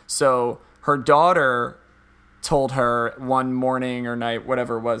 So her daughter told her one morning or night,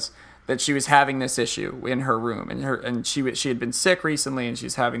 whatever it was, that she was having this issue in her room, and she had been sick recently, and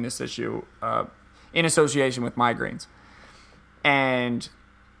she's having this issue in association with migraines. And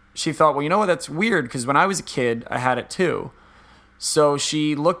she thought, well, you know what, that's weird, because when I was a kid, I had it too. So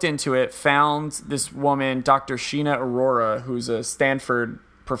she looked into it, found this woman, Dr. Sheena Arora, who's a Stanford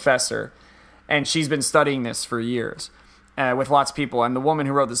professor, and she's been studying this for years with lots of people. And the woman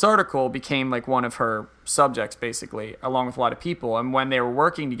who wrote this article became like one of her subjects, basically, along with a lot of people. And when they were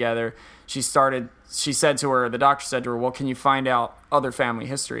working together, the doctor said to her, well, can you find out other family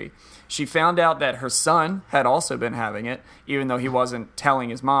history? She found out that her son had also been having it, even though he wasn't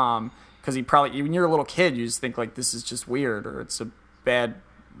telling his mom, because when you're a little kid, you just think like this is just weird, or it's a bad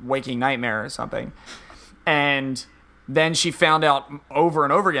waking nightmare or something. And then she found out over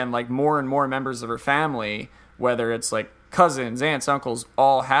and over again, like more and more members of her family, whether it's like cousins, aunts, uncles,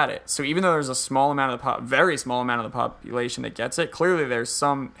 all had it. So even though there's a very small amount of the population that gets it, clearly there's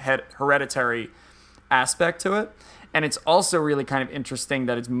some hereditary aspect to it. And it's also really kind of interesting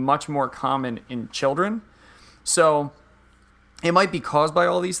that it's much more common in children. So it might be caused by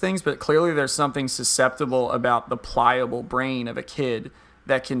all these things, but clearly there's something susceptible about the pliable brain of a kid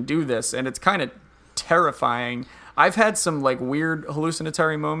that can do this. And it's kind of terrifying. I've had some like weird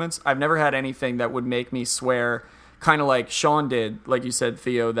hallucinatory moments. I've never had anything that would make me swear, kind of like Sean did, like you said,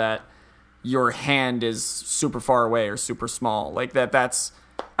 Theo, that your hand is super far away or super small. Like that's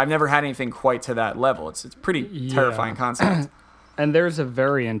I've never had anything quite to that level. It's pretty terrifying concept. And there's a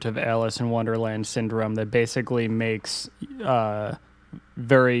variant of Alice in Wonderland syndrome that basically makes like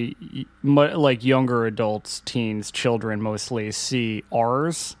younger adults, teens, children mostly see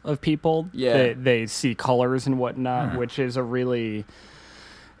R's of people. Yeah. They see colors and whatnot, which is a really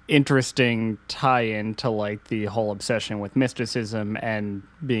interesting tie-in to like the whole obsession with mysticism and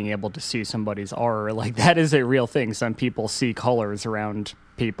being able to see somebody's aura. Like that is a real thing. Some people see colors around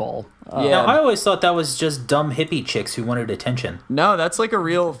people. Now, I always thought that was just dumb hippie chicks who wanted attention. No, that's like a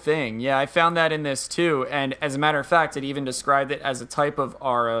real thing. Yeah, I found that in this too. And as a matter of fact, it even described it as a type of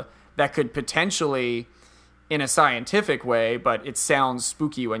aura that could potentially, in a scientific way, but it sounds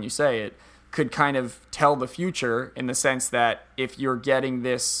spooky when you say it, could kind of tell the future, in the sense that if you're getting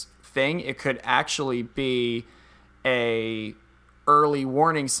this thing, it could actually be a early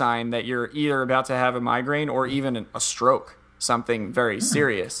warning sign that you're either about to have a migraine or even a stroke. something very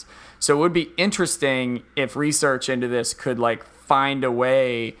serious. So it would be interesting if research into this could like find a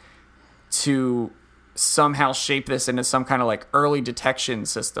way to somehow shape this into some kind of like early detection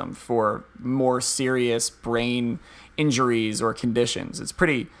system for more serious brain injuries or conditions. It's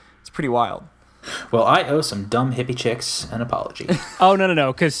pretty wild. Well, I owe some dumb hippie chicks an apology. Oh,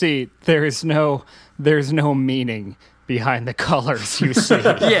 no. Because, see, there's no meaning behind the colors you see.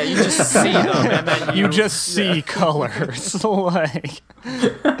 Yeah, you just see them. And then you just see colors. Like,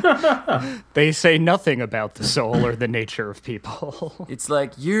 they say nothing about the soul or the nature of people. It's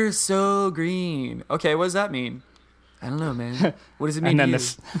like, you're so green. Okay, what does that mean? I don't know, man. What does it mean to you?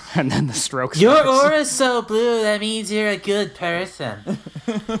 And then the strokes. Your aura's so blue, that means you're a good person.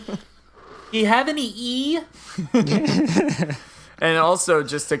 You have any E? And also,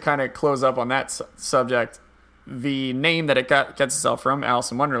 just to kind of close up on that subject, the name that it gets itself from,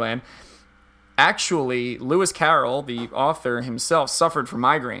 Alice in Wonderland, actually, Lewis Carroll, the author himself, suffered from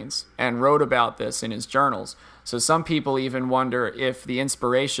migraines and wrote about this in his journals. So some people even wonder if the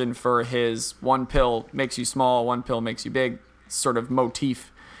inspiration for his one pill makes you small, one pill makes you big sort of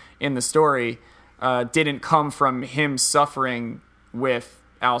motif in the story didn't come from him suffering with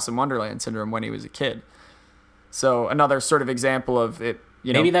Alice in Wonderland syndrome when he was a kid. So another sort of example of it,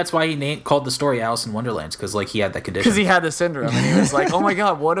 maybe that's why he called the story Alice in Wonderland, because like he had that condition. Because he had the syndrome, and he was like, "Oh my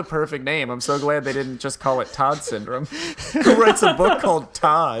god, what a perfect name! I'm so glad they didn't just call it Todd syndrome." Who writes a book called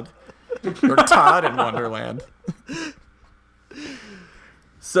Todd or Todd in Wonderland?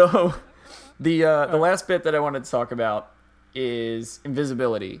 So the last bit that I wanted to talk about is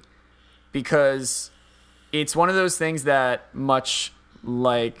invisibility, because it's one of those things that, much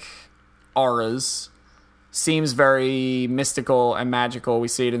like auras, seems very mystical and magical. We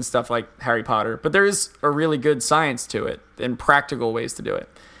see it in stuff like Harry Potter, but there is a really good science to it and practical ways to do it.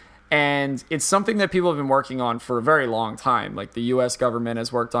 And it's something that people have been working on for a very long time. Like the US government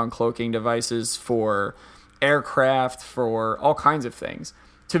has worked on cloaking devices for aircraft, for all kinds of things,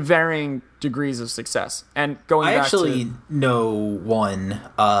 to varying degrees of success. And I actually know one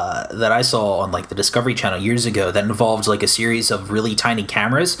that I saw on like the Discovery Channel years ago that involved like a series of really tiny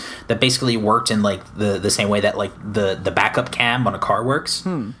cameras that basically worked in like the same way that like the backup cam on a car works.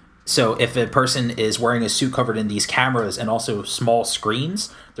 So if a person is wearing a suit covered in these cameras and also small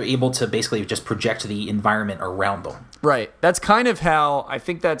screens, they're able to basically just project the environment around them. Right. That's kind of how, I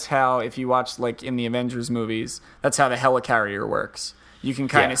think that's how, if you watch like in the Avengers movies, that's how the helicarrier works. You can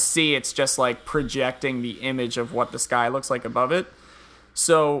kind of see it's just like projecting the image of what the sky looks like above it.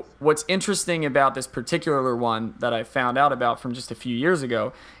 So what's interesting about this particular one that I found out about from just a few years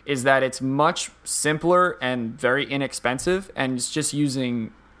ago is that it's much simpler and very inexpensive, and it's just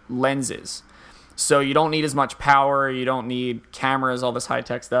using lenses. So you don't need as much power, you don't need cameras, all this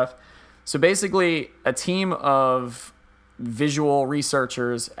high-tech stuff. So basically, a team of visual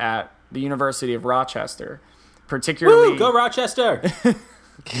researchers at the University of Rochester, particularly... Woo, go Rochester!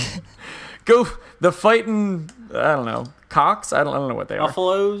 Go the fighting, I don't know, cocks? I don't know what they are.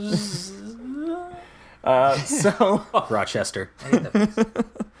 Buffaloes? Rochester.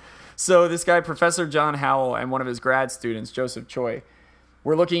 So this guy, Professor John Howell, and one of his grad students, Joseph Choi,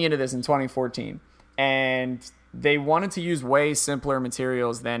 were looking into this in 2014, and they wanted to use way simpler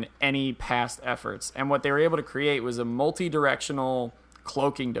materials than any past efforts. And what they were able to create was a multi-directional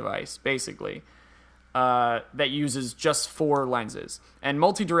cloaking device, basically, that uses just 4 lenses. And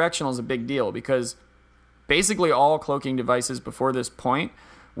multi-directional is a big deal because basically all cloaking devices before this point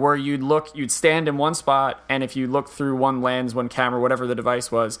where you'd stand in one spot, and if you look through one lens, one camera, whatever the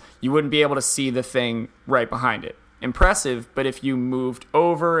device was, you wouldn't be able to see the thing right behind it. Impressive, but if you moved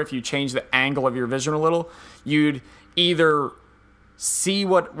over, if you changed the angle of your vision a little, you'd either see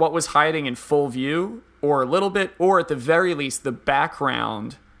what was hiding in full view or a little bit, or at the very least the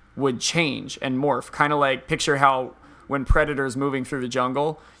background would change and morph. Kind of like, picture how when Predator's moving through the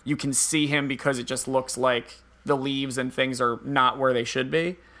jungle, you can see him because it just looks like the leaves and things are not where they should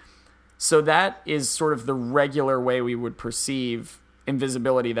be. So that is sort of the regular way we would perceive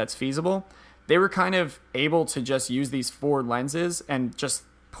invisibility that's feasible. They were kind of able to just use these 4 lenses and just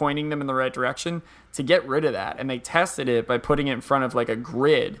pointing them in the right direction to get rid of that. And they tested it by putting it in front of like a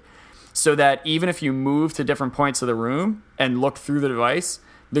grid so that even if you move to different points of the room and look through the device,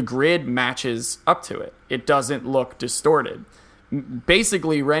 the grid matches up to it. It doesn't look distorted,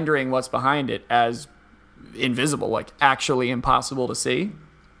 basically rendering what's behind it as invisible, like actually impossible to see.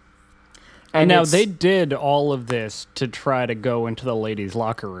 And now they did all of this to try to go into the ladies'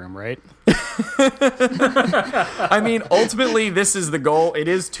 locker room, right? I mean, ultimately, this is the goal. It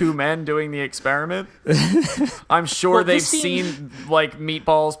is two men doing the experiment. I'm sure they've seen like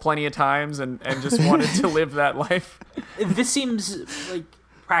meatballs plenty of times and just wanted to live that life. This seems like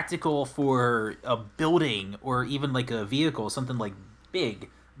practical for a building or even like a vehicle, something like big.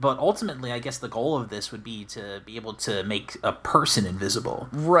 But ultimately, I guess the goal of this would be to be able to make a person invisible.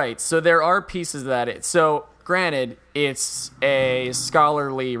 Right. So there are pieces of that. So granted, it's a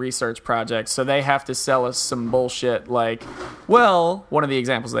scholarly research project, so they have to sell us some bullshit like, well, one of the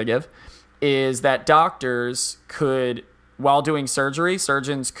examples they give is that doctors could, while doing surgery,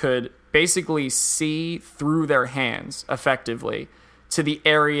 surgeons could basically see through their hands effectively to the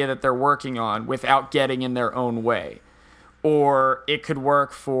area that they're working on without getting in their own way. Or it could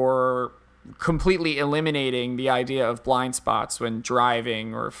work for completely eliminating the idea of blind spots when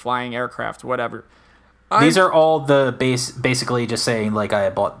driving or flying aircraft, whatever. These are all the basically just saying, like, I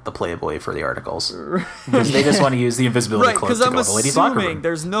bought the Playboy for the articles. Because they just want to use the invisibility cloak to go to the ladies' locker room. Right, because I'm assuming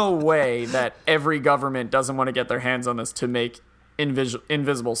there's no way that every government doesn't want to get their hands on this to make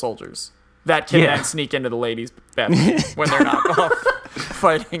invisible soldiers that can then sneak into the ladies' bathroom when they're not off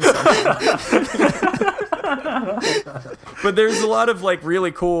fighting someone. But there's a lot of like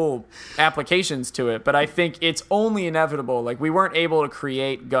really cool applications to it, but I think it's only inevitable. Like, we weren't able to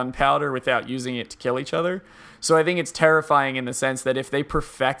create gunpowder without using it to kill each other. So I think it's terrifying in the sense that if they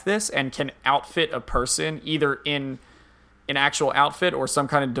perfect this and can outfit a person either in an actual outfit or some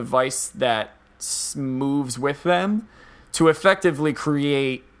kind of device that moves with them to effectively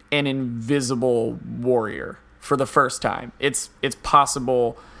create an invisible warrior for the first time. It's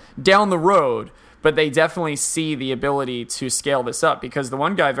possible down the road, but they definitely see the ability to scale this up, because the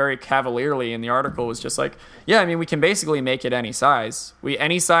one guy very cavalierly in the article was just like, yeah, I mean, we can basically make it any size.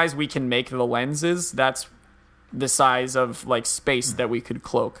 Any size we can make the lenses, that's the size of like space that we could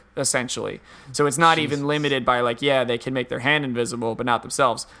cloak, essentially. So it's not even limited by like, yeah, they can make their hand invisible, but not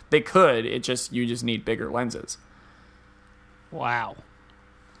themselves. They could, you just need bigger lenses. Wow.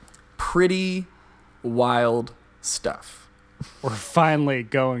 Pretty wild stuff. We're finally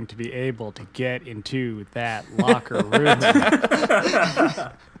going to be able to get into that locker room.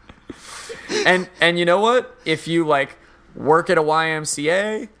 And you know what? If you like work at a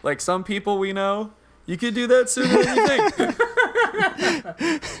YMCA, like some people we know, you could do that sooner than you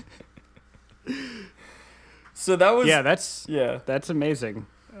think. So that was that's amazing.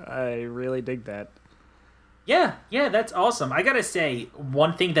 I really dig that. Yeah, that's awesome. I gotta say,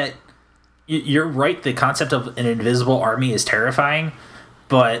 one thing that you're right, the concept of an invisible army is terrifying,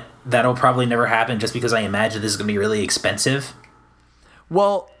 but that'll probably never happen just because I imagine this is going to be really expensive.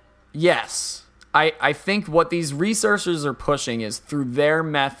 Well, yes. I think what these researchers are pushing is through their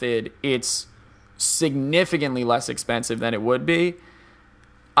method, it's significantly less expensive than it would be.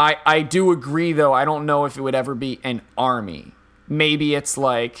 I do agree, though, I don't know if it would ever be an army. Maybe it's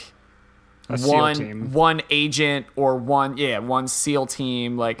like one agent or one SEAL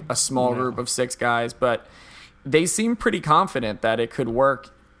team, like a small group of 6 guys, but they seem pretty confident that it could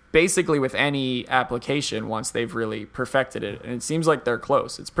work basically with any application once they've really perfected it, and it seems like they're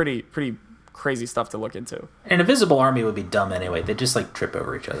close. It's pretty crazy stuff to look into. An invisible army would be dumb anyway. They just like trip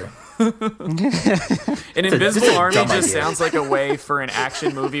over each other. An invisible army just sounds like a way for an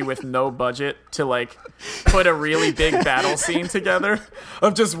action movie with no budget to like put a really big battle scene together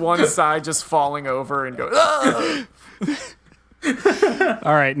of just one side just falling over and go, ah!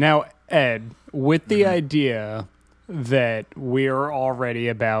 All right, now Ed, with the idea that we're already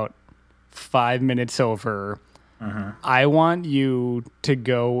about 5 minutes over, I want you to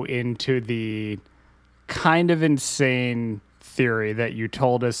go into the kind of insane theory that you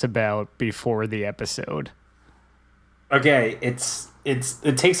told us about before the episode. Okay,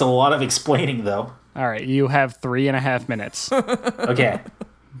 it takes a lot of explaining though. All right, you have 3.5 minutes. Okay.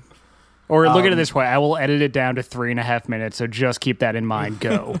 Or look at it this way, I will edit it down to 3.5 minutes, so just keep that in mind.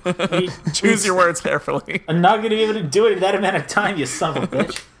 Go. Choose your words carefully. I'm not going to be able to do it in that amount of time, you son of a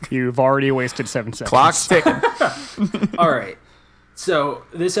bitch. You've already wasted 7 seconds. Clock's ticking. All right. So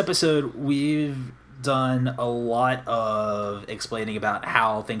this episode, we've done a lot of explaining about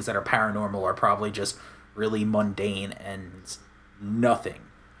how things that are paranormal are probably just really mundane and nothing.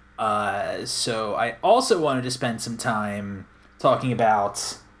 So I also wanted to spend some time talking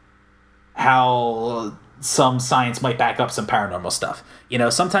about how some science might back up some paranormal stuff. You know,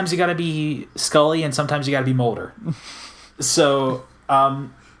 sometimes you gotta be Scully and sometimes you gotta be Mulder. So,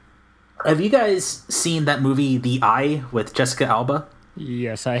 have you guys seen that movie The Eye with Jessica Alba?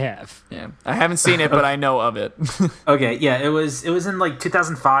 Yes, I have. Yeah, I haven't seen it, but I know of it. Okay, yeah, it was in like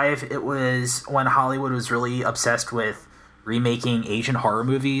 2005. It was when Hollywood was really obsessed with remaking Asian horror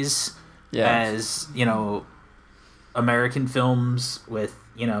movies as, American films with,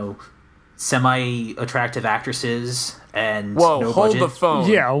 semi-attractive actresses and Whoa, no hold budget. the phone.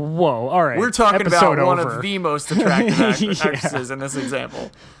 Yeah, whoa, all right. We're talking Episode about one over. of the most attractive Yeah. actresses in this example.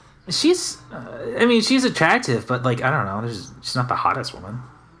 She's attractive, but like, I don't know, she's not the hottest woman.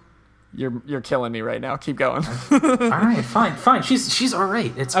 You're killing me right now. Keep going. All right, fine. She's all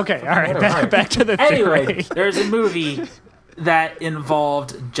right. It's Okay, all right, whatever. back to the Anyway, theory. there's a movie that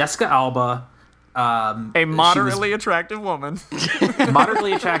involved Jessica Alba, A moderately attractive woman.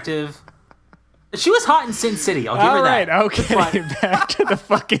 moderately attractive. She was hot in Sin City. I'll give All her right, that. okay, But, back to the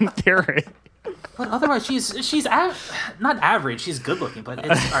fucking theory. but otherwise, she's not average. She's good looking, but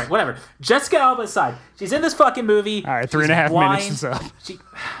it's all right. Whatever. Jessica Alba aside, she's in this fucking movie. All right, She's 3.5 blind. minutes is up. She.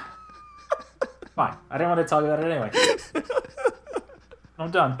 Fine. I didn't want to talk about it anyway.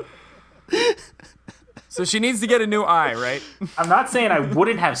 I'm done. So she needs to get a new eye, right? I'm not saying I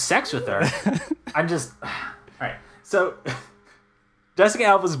wouldn't have sex with her. I'm just all right. So Jessica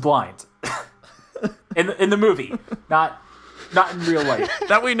Alba's blind in the movie, not in real life.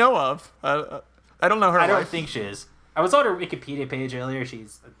 That we know of. I don't know her I don't life. think she is. I was on her Wikipedia page earlier. It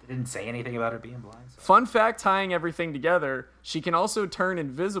didn't say anything about her being blind. So. Fun fact, tying everything together, she can also turn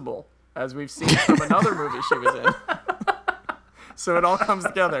invisible, as we've seen from another movie she was in. So it all comes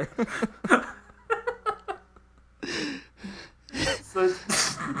together.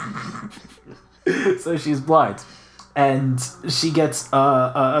 So she's blind, and she gets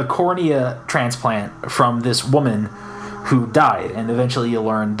a cornea transplant from this woman who died, and eventually you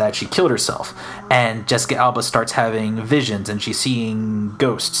learn that she killed herself. And Jessica Alba starts having visions, and she's seeing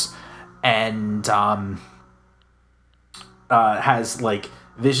ghosts, and has like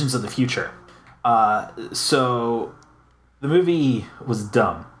visions of the future. So the movie was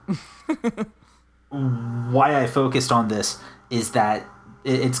dumb. Why I focused on this is that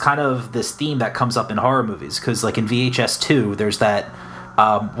it's kind of this theme that comes up in horror movies, because like in VHS 2 there's that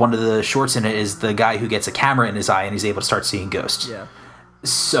one of the shorts in it is the guy who gets a camera in his eye and he's able to start seeing ghosts. Yeah.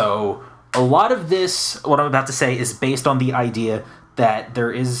 So a lot of this, what I'm about to say, is based on the idea that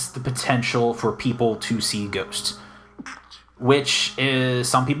there is the potential for people to see ghosts, which is,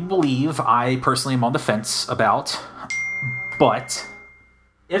 some people believe. I personally am on the fence about. But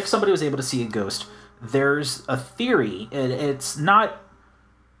if somebody was able to see a ghost, there's a theory. It's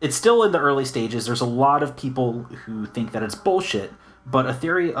still in the early stages. There's a lot of people who think that it's bullshit, but a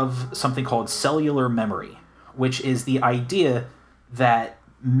theory of something called cellular memory, which is the idea that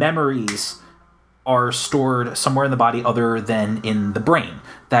memories are stored somewhere in the body other than in the brain.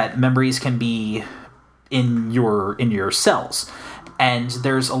 That memories can be in your cells. And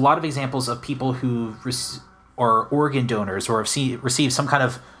there's a lot of examples of people who are organ donors or have received some kind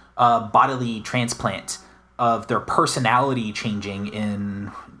of bodily transplant of their personality changing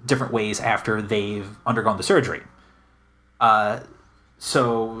in different ways after they've undergone the surgery.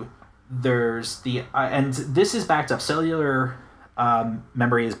 So there's and this is backed up. Cellular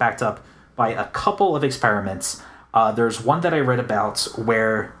memory is backed up by a couple of experiments. There's one that I read about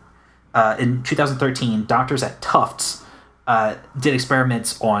where in 2013, doctors at Tufts did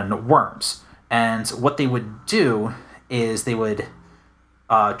experiments on worms. And what they would do is they would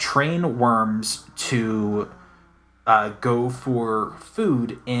train worms to go for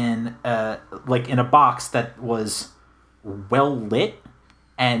food in a box that was well lit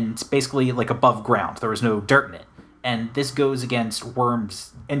and basically like above ground. There was no dirt in it. And this goes against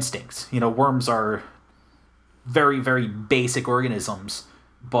worms' instincts. Worms are very, very basic organisms,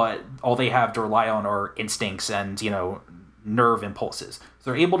 but all they have to rely on are instincts and, nerve impulses. So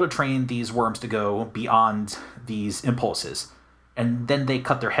they're able to train these worms to go beyond these impulses. And then they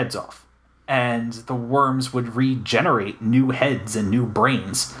cut their heads off. And the worms would regenerate new heads and new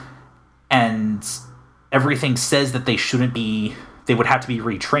brains. And everything says that they would have to be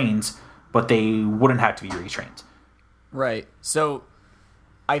retrained, but they wouldn't have to be retrained. Right. So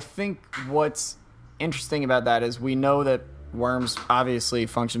I think what's interesting about that is we know that worms obviously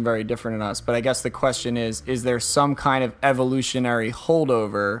function very different in us, but I guess the question is there some kind of evolutionary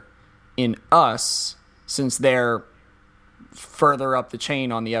holdover in us, since they're further up the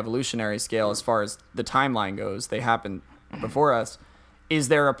chain on the evolutionary scale as far as the timeline goes? They happened before us. Is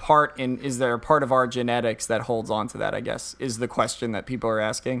there a part of our genetics that holds on to that, I guess, is the question that people are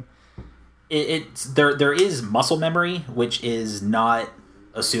asking. There is muscle memory, which is not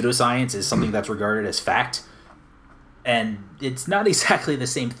a pseudoscience, is something that's regarded as fact. And it's not exactly the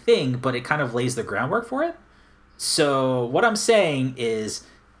same thing, but it kind of lays the groundwork for it. So what I'm saying is,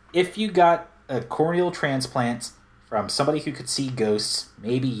 if you got a corneal transplant from somebody who could see ghosts,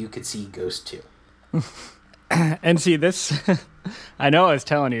 maybe you could see ghosts too. And see, this, I know I was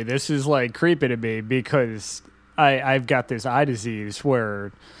telling you, this is like creepy to me because I've got this eye disease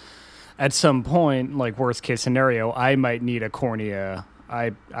where at some point, like worst case scenario, I might need a cornea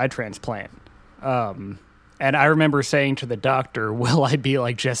eye transplant. And I remember saying to the doctor, will I be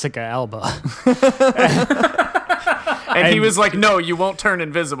like Jessica Alba? And he was like, no, you won't turn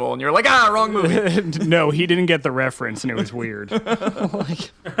invisible. And you're like, wrong movie. No, he didn't get the reference, and it was weird.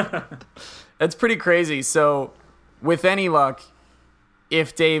 That's pretty crazy. So with any luck,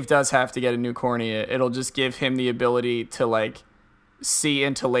 if Dave does have to get a new cornea, it'll just give him the ability to, like, see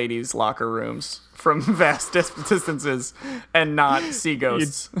into ladies' locker rooms from vast distances and not see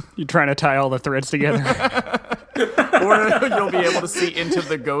ghosts. You're trying to tie all the threads together. Or you'll be able to see into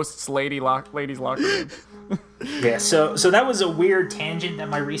the ghost's ladies' locker room. Yeah, so that was a weird tangent that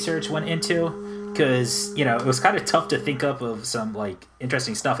my research went into, because, you know, it was kind of tough to think up of some, like,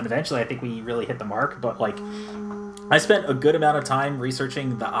 interesting stuff, and eventually I think we really hit the mark, but, like, I spent a good amount of time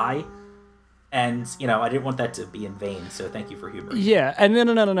researching the eye, and, you know, I didn't want that to be in vain, so thank you for humoring. Yeah, and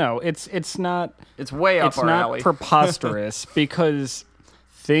no. It's not... It's way up our alley. It's not preposterous, because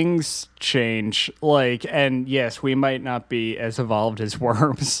things change, like, and yes, we might not be as evolved as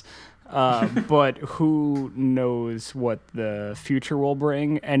worms, but who knows what the future will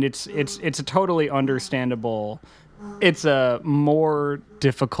bring? And it's a totally understandable. It's a more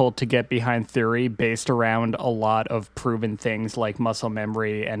difficult to get behind theory based around a lot of proven things like muscle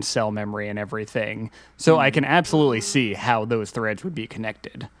memory and cell memory and everything. So I can absolutely see how those threads would be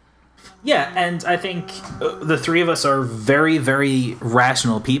connected. Yeah, and I think the three of us are very, very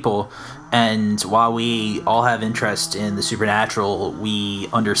rational people, and while we all have interest in the supernatural, we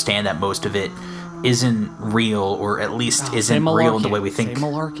understand that most of it isn't real, or at least isn't real in the way we think. Say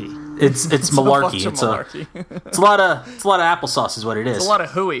malarkey. It's malarkey. It's a lot of applesauce is what it is. It's a lot of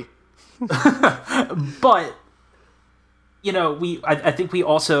hooey. But, you know, I think we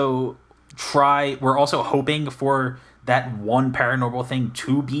also we're also hoping for that one paranormal thing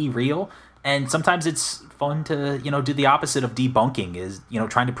to be real, and sometimes it's fun to, you know, do the opposite of debunking, is, you know,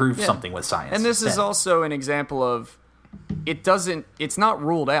 trying to prove something with science. And this is also an example of it's not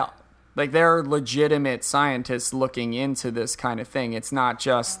ruled out. Like, there are legitimate scientists looking into this kind of thing. It's not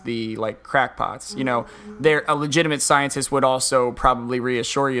just the, like, crackpots. You know, a legitimate scientist would also probably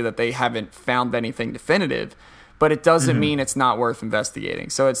reassure you that they haven't found anything definitive, but it doesn't mean it's not worth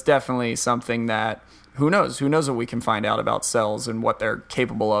investigating. So it's definitely something that, who knows what we can find out about cells and what they're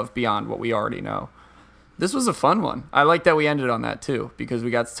capable of beyond what we already know. This was a fun one. I like that we ended on that too, because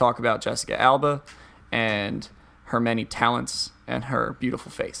we got to talk about Jessica Alba and her many talents and her beautiful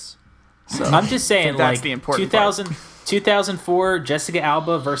face. So I'm just saying, that's like, the important 2004 Jessica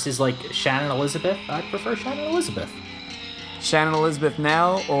Alba versus, like, Shannon Elizabeth. I prefer Shannon Elizabeth. Shannon Elizabeth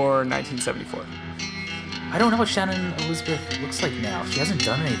now or 1974? I don't know what Shannon Elizabeth looks like now. She hasn't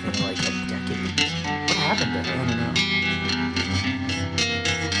done anything in, like, a decade. What happened to her? I don't know.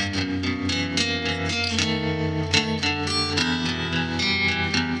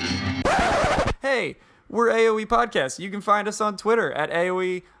 Hey, we're AOE Podcast. You can find us on Twitter at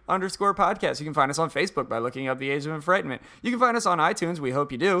AOE_podcast. You can find us on Facebook by looking up The Age of Enfrightenment. You can find us on iTunes. We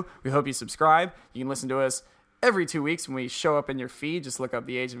hope you do. We hope you subscribe. You can listen to us every 2 weeks when we show up in your feed. Just look up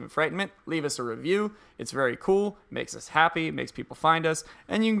The Age of Enfrightenment. Leave us a review. It's very cool. Makes us happy. Makes people find us.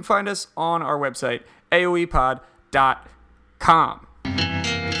 And you can find us on our website, aoepod.com.